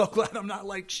 I'm so glad I'm not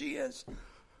like she is.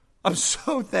 I'm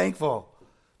so thankful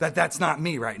that that's not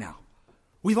me right now.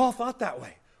 We've all thought that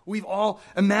way. We've all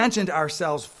imagined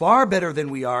ourselves far better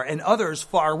than we are and others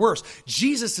far worse.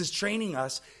 Jesus is training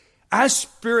us as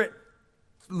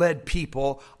Spirit-led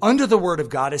people under the Word of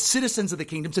God, as citizens of the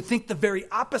kingdom, to think the very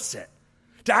opposite.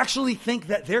 To actually think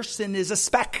that their sin is a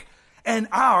speck and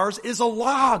ours is a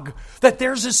log. That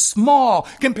theirs is small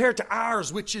compared to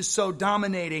ours, which is so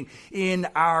dominating in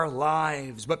our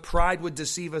lives. But pride would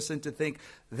deceive us into think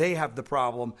they have the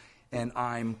problem and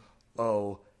I'm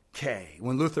okay. Okay.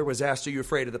 When Luther was asked, are you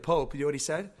afraid of the Pope? You know what he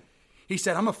said? He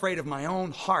said, I'm afraid of my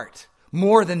own heart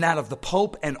more than that of the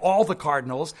Pope and all the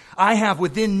cardinals. I have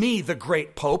within me the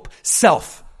great Pope,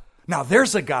 self. Now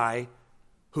there's a guy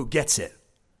who gets it.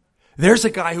 There's a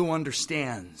guy who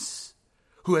understands,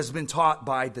 who has been taught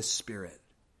by the Spirit.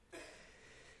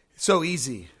 It's so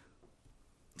easy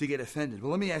to get offended.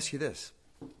 Well, let me ask you this.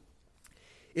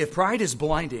 If pride is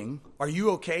blinding, are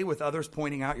you okay with others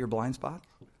pointing out your blind spot?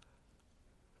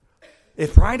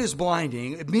 If pride is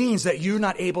blinding, it means that you're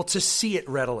not able to see it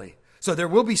readily. So there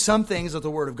will be some things that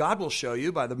the Word of God will show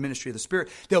you by the ministry of the Spirit.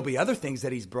 There'll be other things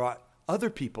that He's brought other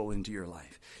people into your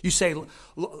life. You say,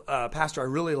 Pastor, I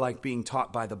really like being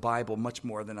taught by the Bible much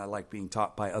more than I like being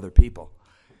taught by other people.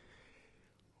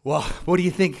 Well, what do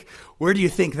you think? Where do you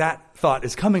think that thought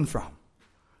is coming from?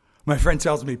 My friend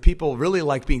tells me people really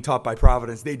like being taught by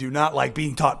Providence. They do not like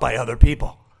being taught by other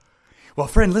people. Well,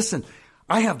 friend, listen,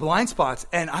 I have blind spots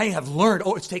and I have learned,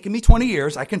 it's taken me 20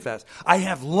 years, I confess. I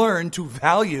have learned to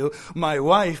value my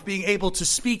wife being able to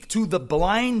speak to the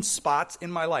blind spots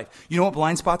in my life. You know what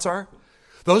blind spots are?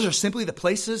 Those are simply the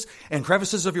places and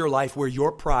crevices of your life where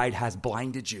your pride has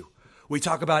blinded you. We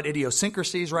talk about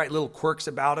idiosyncrasies, right? Little quirks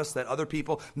about us that other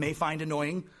people may find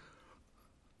annoying.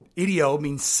 Idio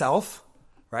means self,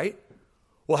 right?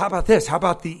 Well, how about this? How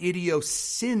about the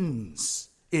idiosins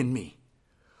in me?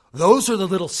 Those are the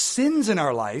little sins in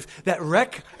our life that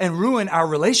wreck and ruin our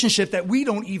relationship that we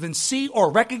don't even see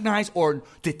or recognize or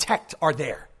detect are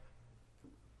there.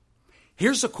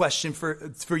 Here's a question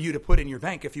for you to put in your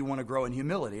bank if you want to grow in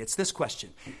humility. It's this question.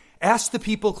 Ask the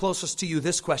people closest to you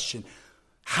this question.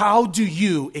 How do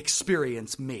you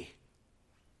experience me?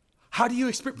 How do you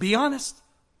experience? Be honest.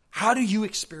 How do you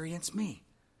experience me?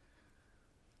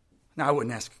 Now, I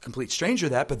wouldn't ask a complete stranger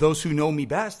that, but those who know me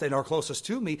best and are closest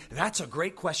to me, that's a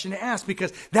great question to ask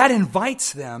because that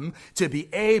invites them to be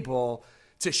able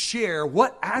to share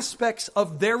what aspects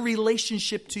of their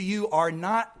relationship to you are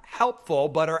not helpful,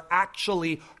 but are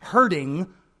actually hurting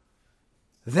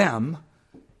them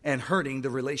and hurting the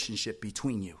relationship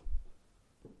between you.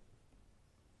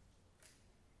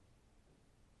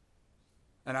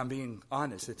 And I'm being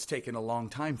honest, it's taken a long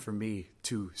time for me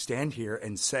to stand here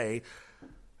and say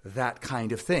that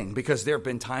kind of thing. Because there have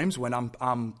been times when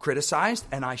I'm criticized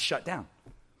and I shut down.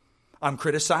 I'm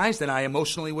criticized and I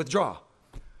emotionally withdraw.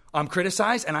 I'm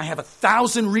criticized and I have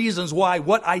 1,000 reasons why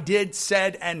what I did,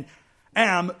 said, and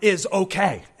am is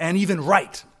okay and even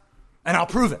right. And I'll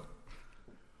prove it.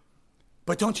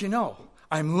 But don't you know,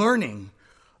 I'm learning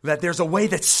that there's a way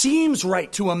that seems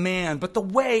right to a man, but the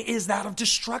way is that of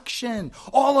destruction.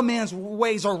 All a man's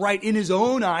ways are right in his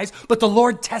own eyes, but the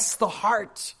Lord tests the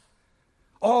heart.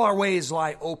 All our ways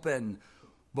lie open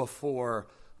before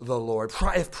the Lord.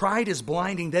 If pride is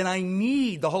blinding, then I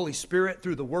need the Holy Spirit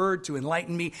through the Word to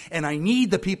enlighten me, and I need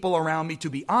the people around me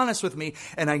to be honest with me,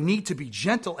 and I need to be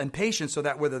gentle and patient so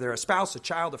that whether they're a spouse, a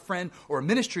child, a friend, or a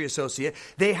ministry associate,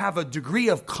 they have a degree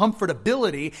of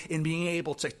comfortability in being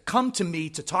able to come to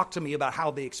me to talk to me about how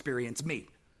they experience me.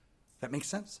 That makes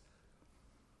sense?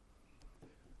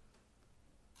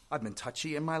 I've been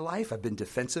touchy in my life. I've been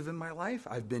defensive in my life.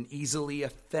 I've been easily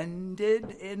offended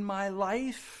in my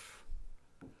life.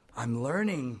 I'm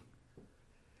learning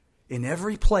in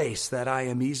every place that I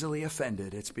am easily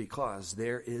offended, it's because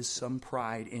there is some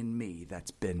pride in me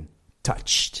that's been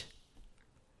touched.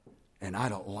 And I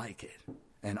don't like it.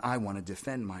 And I want to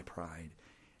defend my pride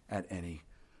at any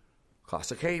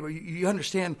cost. Okay, you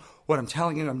understand what I'm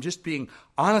telling you. I'm just being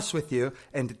honest with you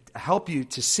and to help you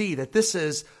to see that this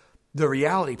is the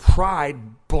reality.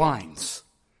 Pride blinds.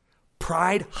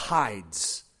 Pride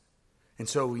hides. And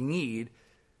so we need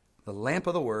the lamp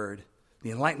of the Word,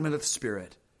 the enlightenment of the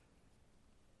Spirit.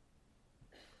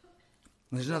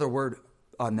 And there's another word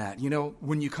on that. You know,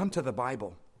 when you come to the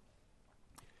Bible,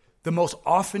 the most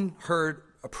often heard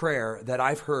prayer that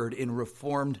I've heard in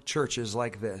Reformed churches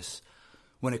like this,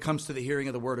 when it comes to the hearing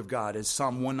of the Word of God, is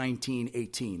Psalm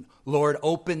 119:18. Lord,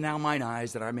 open now mine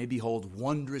eyes that I may behold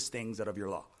wondrous things out of your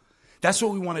law. That's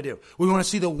what we want to do. We want to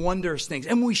see the wondrous things,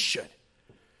 and we should.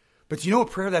 But you know a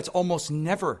prayer that's almost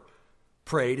never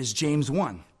prayed is James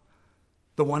 1.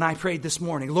 The one I prayed this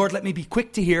morning. Lord, let me be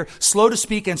quick to hear, slow to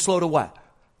speak, and slow to what?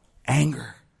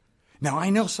 Anger. Now,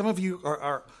 I know some of you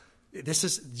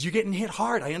you're getting hit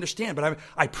hard, I understand, but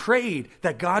I prayed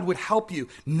that God would help you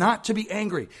not to be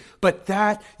angry, but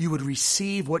that you would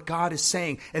receive what God is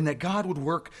saying, and that God would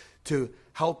work to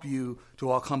help you to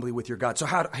walk humbly with your God. So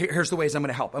here's the ways I'm going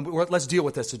to help. Let's deal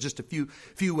with this in just a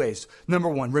few ways. Number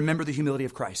one, remember the humility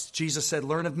of Christ. Jesus said,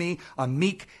 learn of me, I'm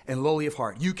meek and lowly of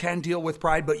heart. You can deal with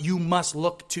pride, but you must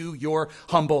look to your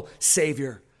humble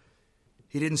Savior.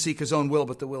 He didn't seek his own will,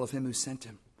 but the will of him who sent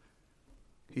him.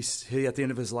 He, at the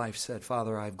end of his life, said,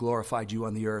 Father, I have glorified you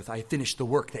on the earth. I have finished the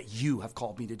work that you have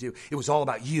called me to do. It was all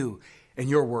about you and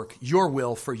your work, your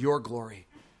will for your glory.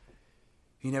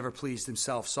 He never pleased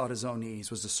himself, sought his own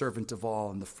needs, was the servant of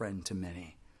all and the friend to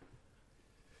many.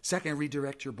 Second,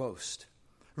 redirect your boast.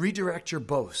 Redirect your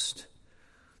boast.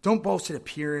 Don't boast in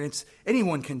appearance.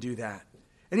 Anyone can do that.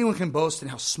 Anyone can boast in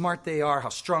how smart they are, how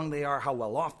strong they are, how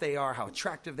well off they are, how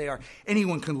attractive they are.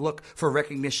 Anyone can look for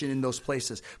recognition in those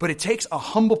places. But it takes a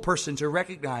humble person to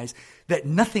recognize that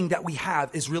nothing that we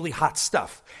have is really hot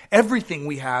stuff. Everything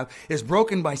we have is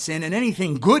broken by sin, and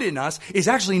anything good in us is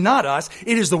actually not us.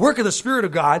 It is the work of the Spirit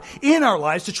of God in our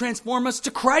lives to transform us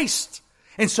to Christ.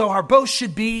 And so our boast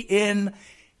should be in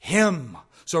Him.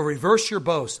 So reverse your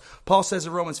boast. Paul says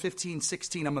in Romans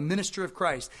 15:16, I'm a minister of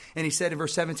Christ. And he said in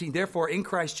verse 17, therefore in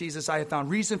Christ Jesus I have found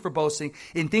reason for boasting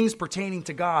in things pertaining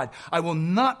to God. I will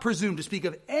not presume to speak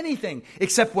of anything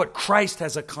except what Christ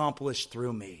has accomplished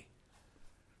through me.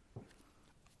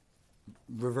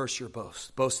 Reverse your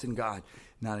boast. Boast in God,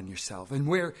 not in yourself. And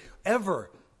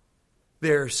wherever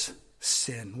there's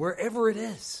sin, wherever it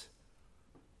is,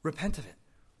 repent of it.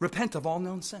 Repent of all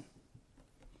known sin.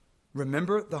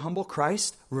 Remember the humble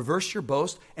Christ, reverse your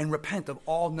boast, and repent of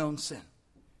all known sin.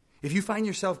 If you find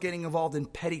yourself getting involved in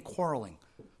petty quarreling,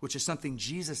 which is something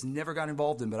Jesus never got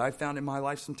involved in, but I've found in my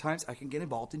life sometimes I can get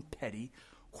involved in petty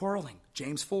quarreling.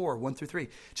 James 4:1-3.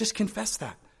 Just confess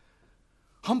that.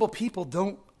 Humble people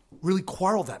don't really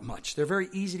quarrel that much. They're very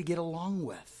easy to get along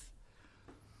with.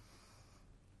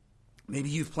 Maybe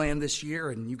you've planned this year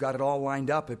and you got it all lined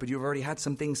up, but you've already had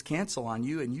some things cancel on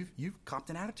you and you've copped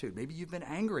an attitude. Maybe you've been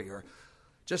angry or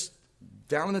just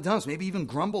down in the dumps. Maybe even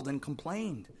grumbled and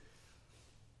complained.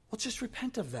 Well, just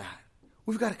repent of that.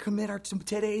 We've got to commit our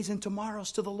todays and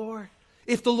tomorrows to the Lord.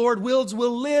 If the Lord wills,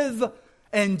 we'll live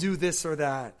and do this or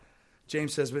that.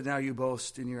 James says, but now you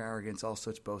boast in your arrogance. All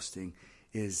such boasting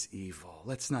is evil.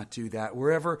 Let's not do that.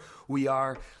 Wherever we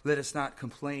are, let us not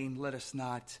complain. Let us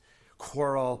not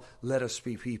quarrel. Let us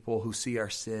be people who see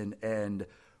our sin and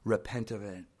repent of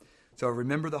it. So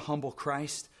remember the humble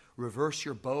Christ. Reverse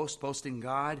your boast. Boast in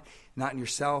God, not in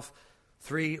yourself.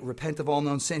 3, repent of all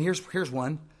known sin. Here's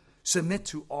one. Submit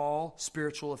to all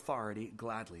spiritual authority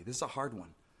gladly. This is a hard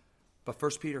one. But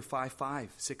 1 Peter 5:5,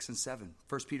 6, and 7.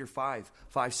 1 Peter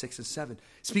 5:5, 6, and 7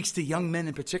 speaks to young men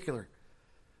in particular.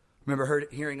 Remember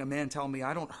hearing a man tell me,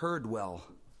 I don't herd well.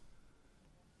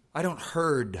 I don't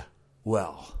herd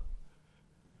well.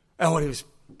 And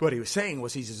what he was saying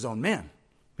was he's his own man.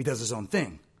 He does his own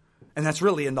thing. And that's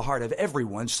really in the heart of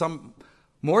everyone, some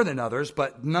more than others,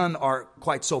 but none are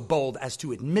quite so bold as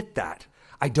to admit that.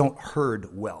 I don't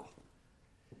herd well.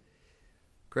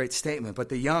 Great statement. But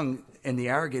the young and the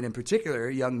arrogant in particular,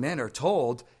 young men are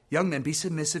told, young men, be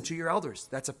submissive to your elders.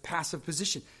 That's a passive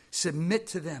position. Submit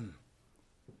to them,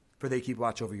 for they keep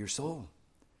watch over your soul.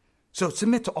 So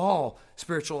submit to all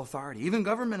spiritual authority, even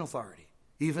government authority,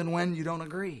 even when you don't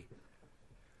agree.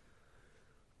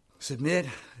 Submit.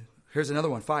 Here's another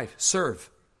one, 5. Serve.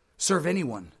 Serve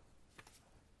anyone.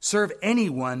 Serve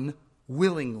anyone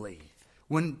willingly.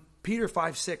 When 1 Peter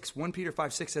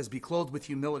 5:6 says, be clothed with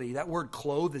humility, that word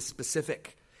clothe is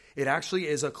specific. It actually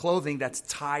is a clothing that's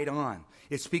tied on.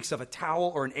 It speaks of a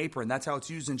towel or an apron. That's how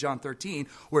it's used in John 13,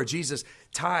 where Jesus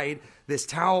tied this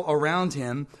towel around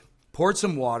him, poured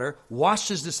some water, washed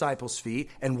his disciples' feet,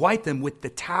 and wiped them with the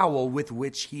towel with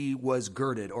which he was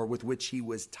girded or with which he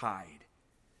was tied.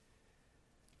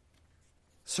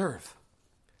 Serve.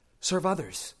 Serve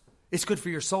others. It's good for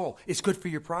your soul. It's good for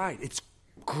your pride. It's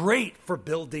great for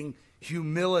building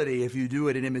humility if you do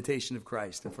it in imitation of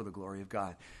Christ and for the glory of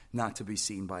God, not to be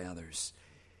seen by others.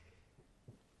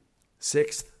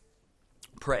 6th,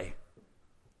 pray.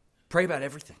 Pray about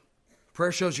everything.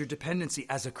 Prayer shows your dependency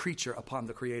as a creature upon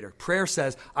the Creator. Prayer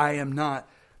says, I am not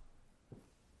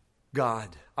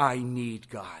God. I need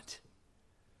God.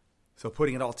 So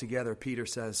putting it all together, Peter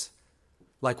says,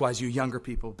 likewise, you younger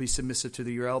people, be submissive to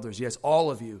your elders. Yes, all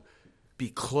of you, be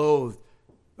clothed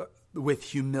with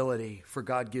humility, for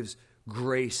God gives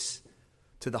grace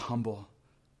to the humble.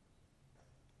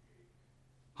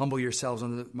 Humble yourselves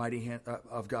under the mighty hand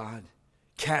of God,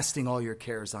 casting all your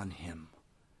cares on Him,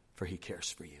 for He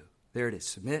cares for you. There it is.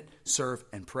 Submit, serve,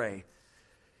 and pray.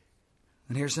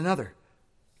 And here's another.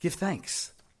 Give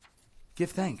thanks. Give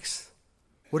thanks.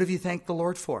 What have you thanked the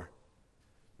Lord for?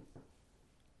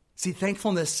 See,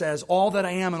 thankfulness says, all that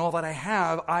I am and all that I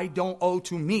have, I don't owe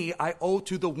to me. I owe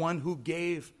to the one who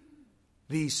gave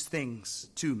these things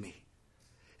to me.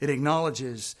 It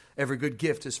acknowledges every good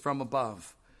gift is from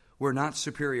above. We're not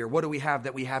superior. What do we have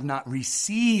that we have not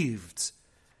received?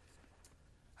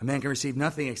 A man can receive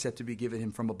nothing except to be given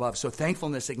him from above. So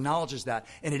thankfulness acknowledges that,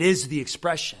 and it is the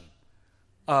expression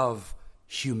of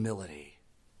humility.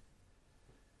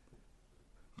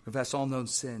 Confess all known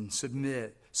sin,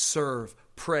 submit, serve,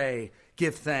 pray,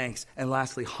 give thanks, and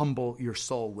lastly, humble your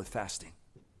soul with fasting.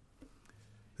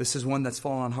 This is one that's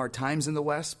fallen on hard times in the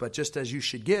West, but just as you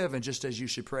should give and just as you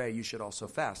should pray, you should also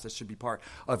fast. This should be part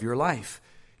of your life.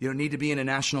 You don't need to be in a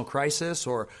national crisis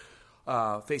or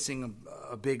facing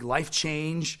a big life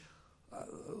change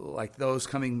like those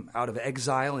coming out of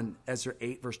exile in Ezra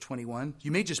 8, verse 21.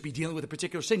 You may just be dealing with a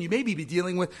particular sin. You may be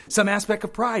dealing with some aspect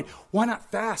of pride. Why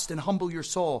not fast and humble your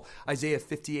soul? Isaiah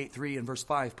 58, 3 and verse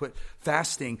 5 put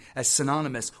fasting as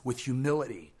synonymous with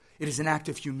humility. It is an act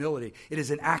of humility. It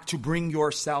is an act to bring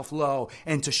yourself low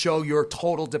and to show your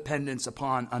total dependence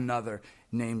upon another,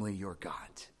 namely your God.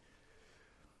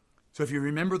 So if you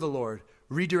remember the Lord,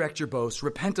 redirect your boast,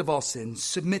 repent of all sins,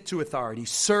 submit to authority,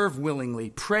 serve willingly,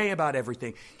 pray about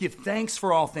everything, give thanks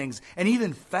for all things, and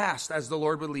even fast as the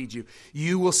Lord would lead you,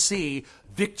 you will see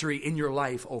victory in your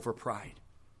life over pride.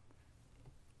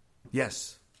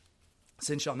 Yes,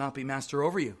 sin shall not be master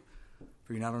over you,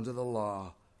 for you're not under the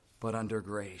law, but under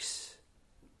grace.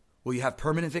 Will you have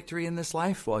permanent victory in this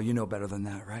life? Well, you know better than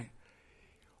that, right?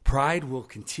 Pride will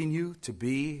continue to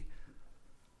be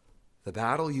the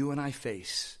battle you and I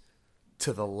face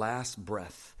to the last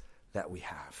breath that we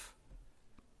have.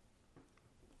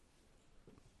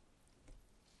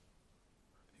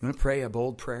 You want to pray a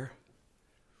bold prayer?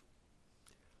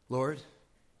 Lord,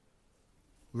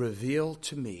 reveal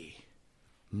to me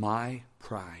my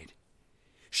pride.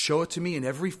 Show it to me in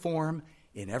every form,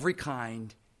 in every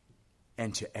kind,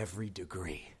 and to every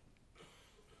degree.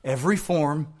 Every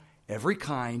form, every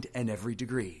kind, and every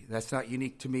degree. That's not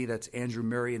unique to me. That's Andrew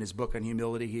Murray in his book on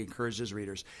humility. He encourages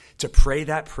readers to pray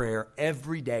that prayer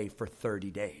every day for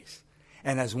 30 days.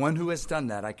 And as one who has done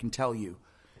that, I can tell you,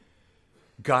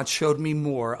 God showed me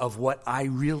more of what I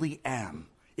really am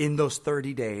in those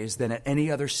 30 days than at any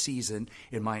other season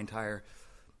in my entire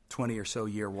 20 or so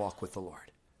year walk with the Lord.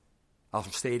 I'll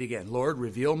say it again. Lord,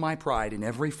 reveal my pride in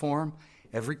every form,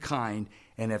 every kind,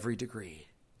 and every degree.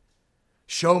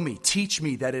 Show me, teach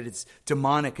me that it is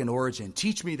demonic in origin.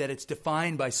 Teach me that it's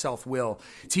defined by self-will.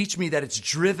 Teach me that it's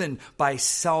driven by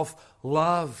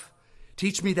self-love.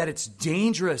 Teach me that it's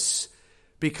dangerous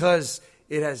because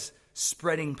it has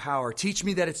spreading power. Teach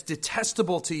me that it's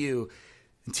detestable to you.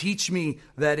 And teach me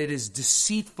that it is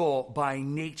deceitful by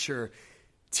nature.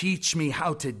 Teach me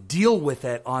how to deal with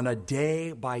it on a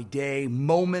day-by-day,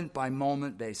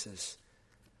 moment-by-moment basis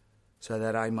so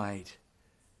that I might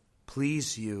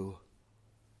please you,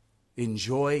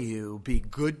 enjoy you, be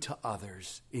good to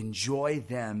others, enjoy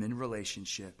them in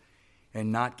relationship,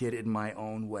 and not get in my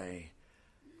own way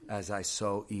as I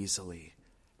so easily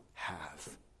have.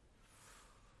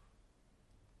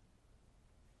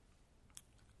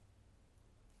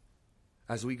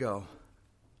 As we go,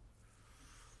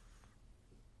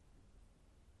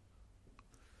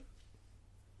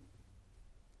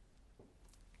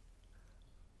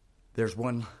 there's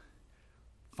one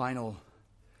final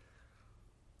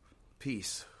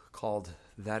piece called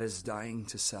That is Dying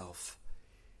to Self.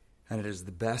 And it is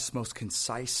the best, most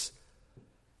concise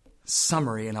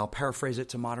summary, and I'll paraphrase it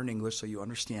to modern English so you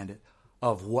understand it,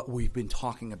 of what we've been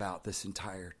talking about this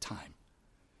entire time.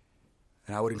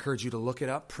 And I would encourage you to look it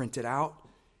up, print it out,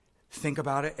 think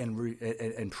about it,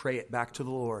 and pray it back to the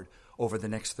Lord over the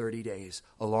next 30 days,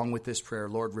 along with this prayer.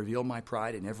 Lord, reveal my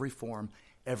pride in every form,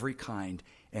 every kind,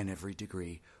 and every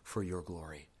degree for your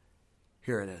glory.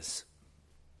 Here it is.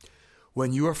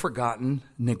 When you are forgotten,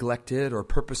 neglected, or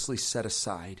purposely set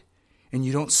aside, and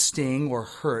you don't sting or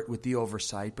hurt with the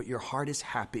oversight, but your heart is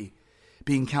happy,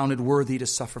 being counted worthy to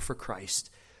suffer for Christ,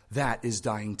 that is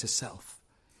dying to self.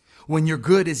 When your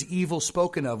good is evil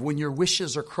spoken of, when your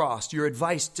wishes are crossed, your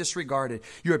advice disregarded,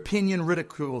 your opinion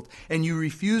ridiculed, and you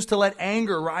refuse to let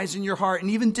anger rise in your heart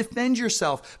and even defend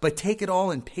yourself, but take it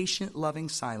all in patient, loving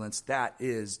silence, that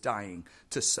is dying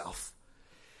to self.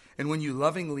 And when you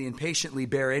lovingly and patiently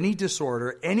bear any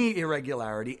disorder, any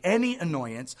irregularity, any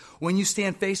annoyance, when you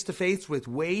stand face to face with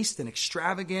waste and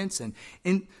extravagance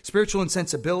and spiritual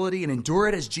insensibility and endure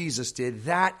it as Jesus did,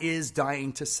 that is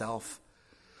dying to self.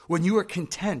 When you are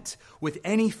content with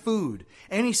any food,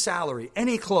 any salary,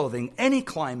 any clothing, any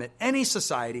climate, any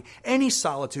society, any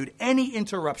solitude, any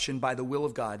interruption by the will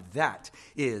of God, that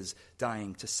is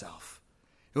dying to self.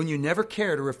 When you never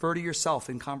care to refer to yourself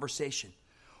in conversation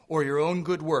or your own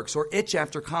good works or itch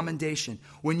after commendation,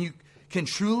 when you can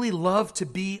truly love to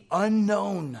be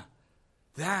unknown,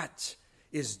 that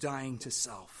is dying to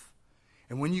self.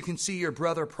 And when you can see your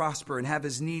brother prosper and have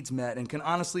his needs met and can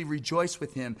honestly rejoice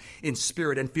with him in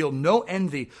spirit and feel no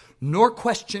envy nor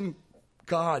question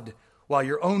God while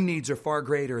your own needs are far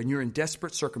greater and you're in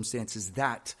desperate circumstances,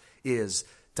 that is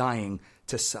dying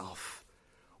to self.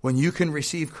 When you can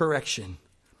receive correction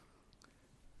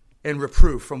and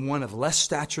reproof from one of less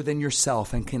stature than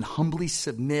yourself and can humbly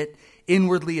submit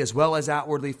inwardly as well as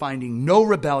outwardly, finding no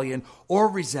rebellion or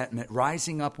resentment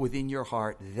rising up within your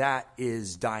heart, that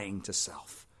is dying to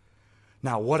self.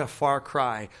 Now, what a far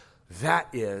cry that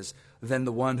is than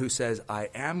the one who says, I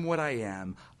am what I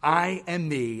am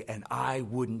me, and I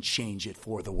wouldn't change it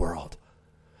for the world.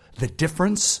 The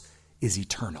difference is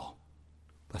eternal.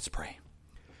 Let's pray.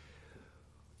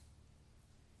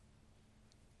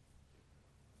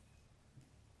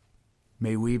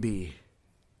 May we be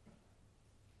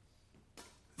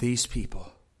these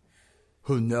people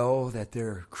who know that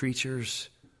they're creatures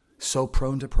so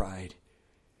prone to pride,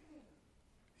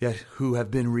 yet who have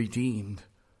been redeemed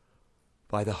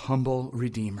by the humble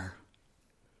Redeemer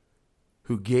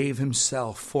who gave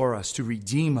himself for us to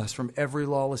redeem us from every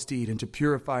lawless deed and to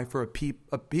purify for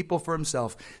a people for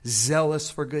himself, zealous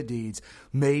for good deeds.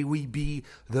 May we be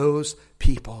those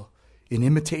people in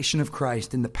imitation of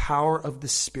Christ, in the power of the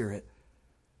Spirit,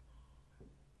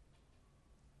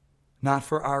 not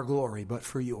for our glory, but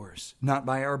for yours. Not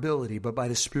by our ability, but by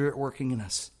the Spirit working in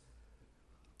us.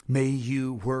 May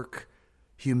you work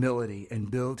humility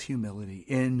and build humility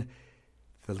in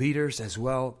the leaders as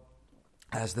well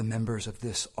as the members of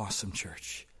this awesome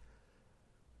church.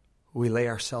 We lay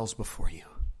ourselves before you.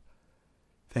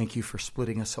 Thank you for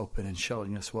splitting us open and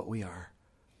showing us what we are.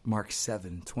 Mark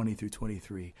 7:20 through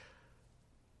 23.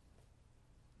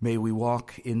 May we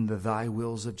walk in the thy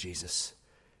wills of Jesus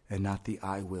and not the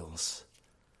I wills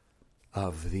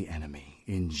of the enemy.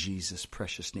 In Jesus'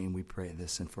 precious name we pray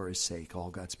this, and for his sake all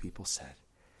God's people said,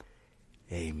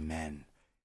 amen.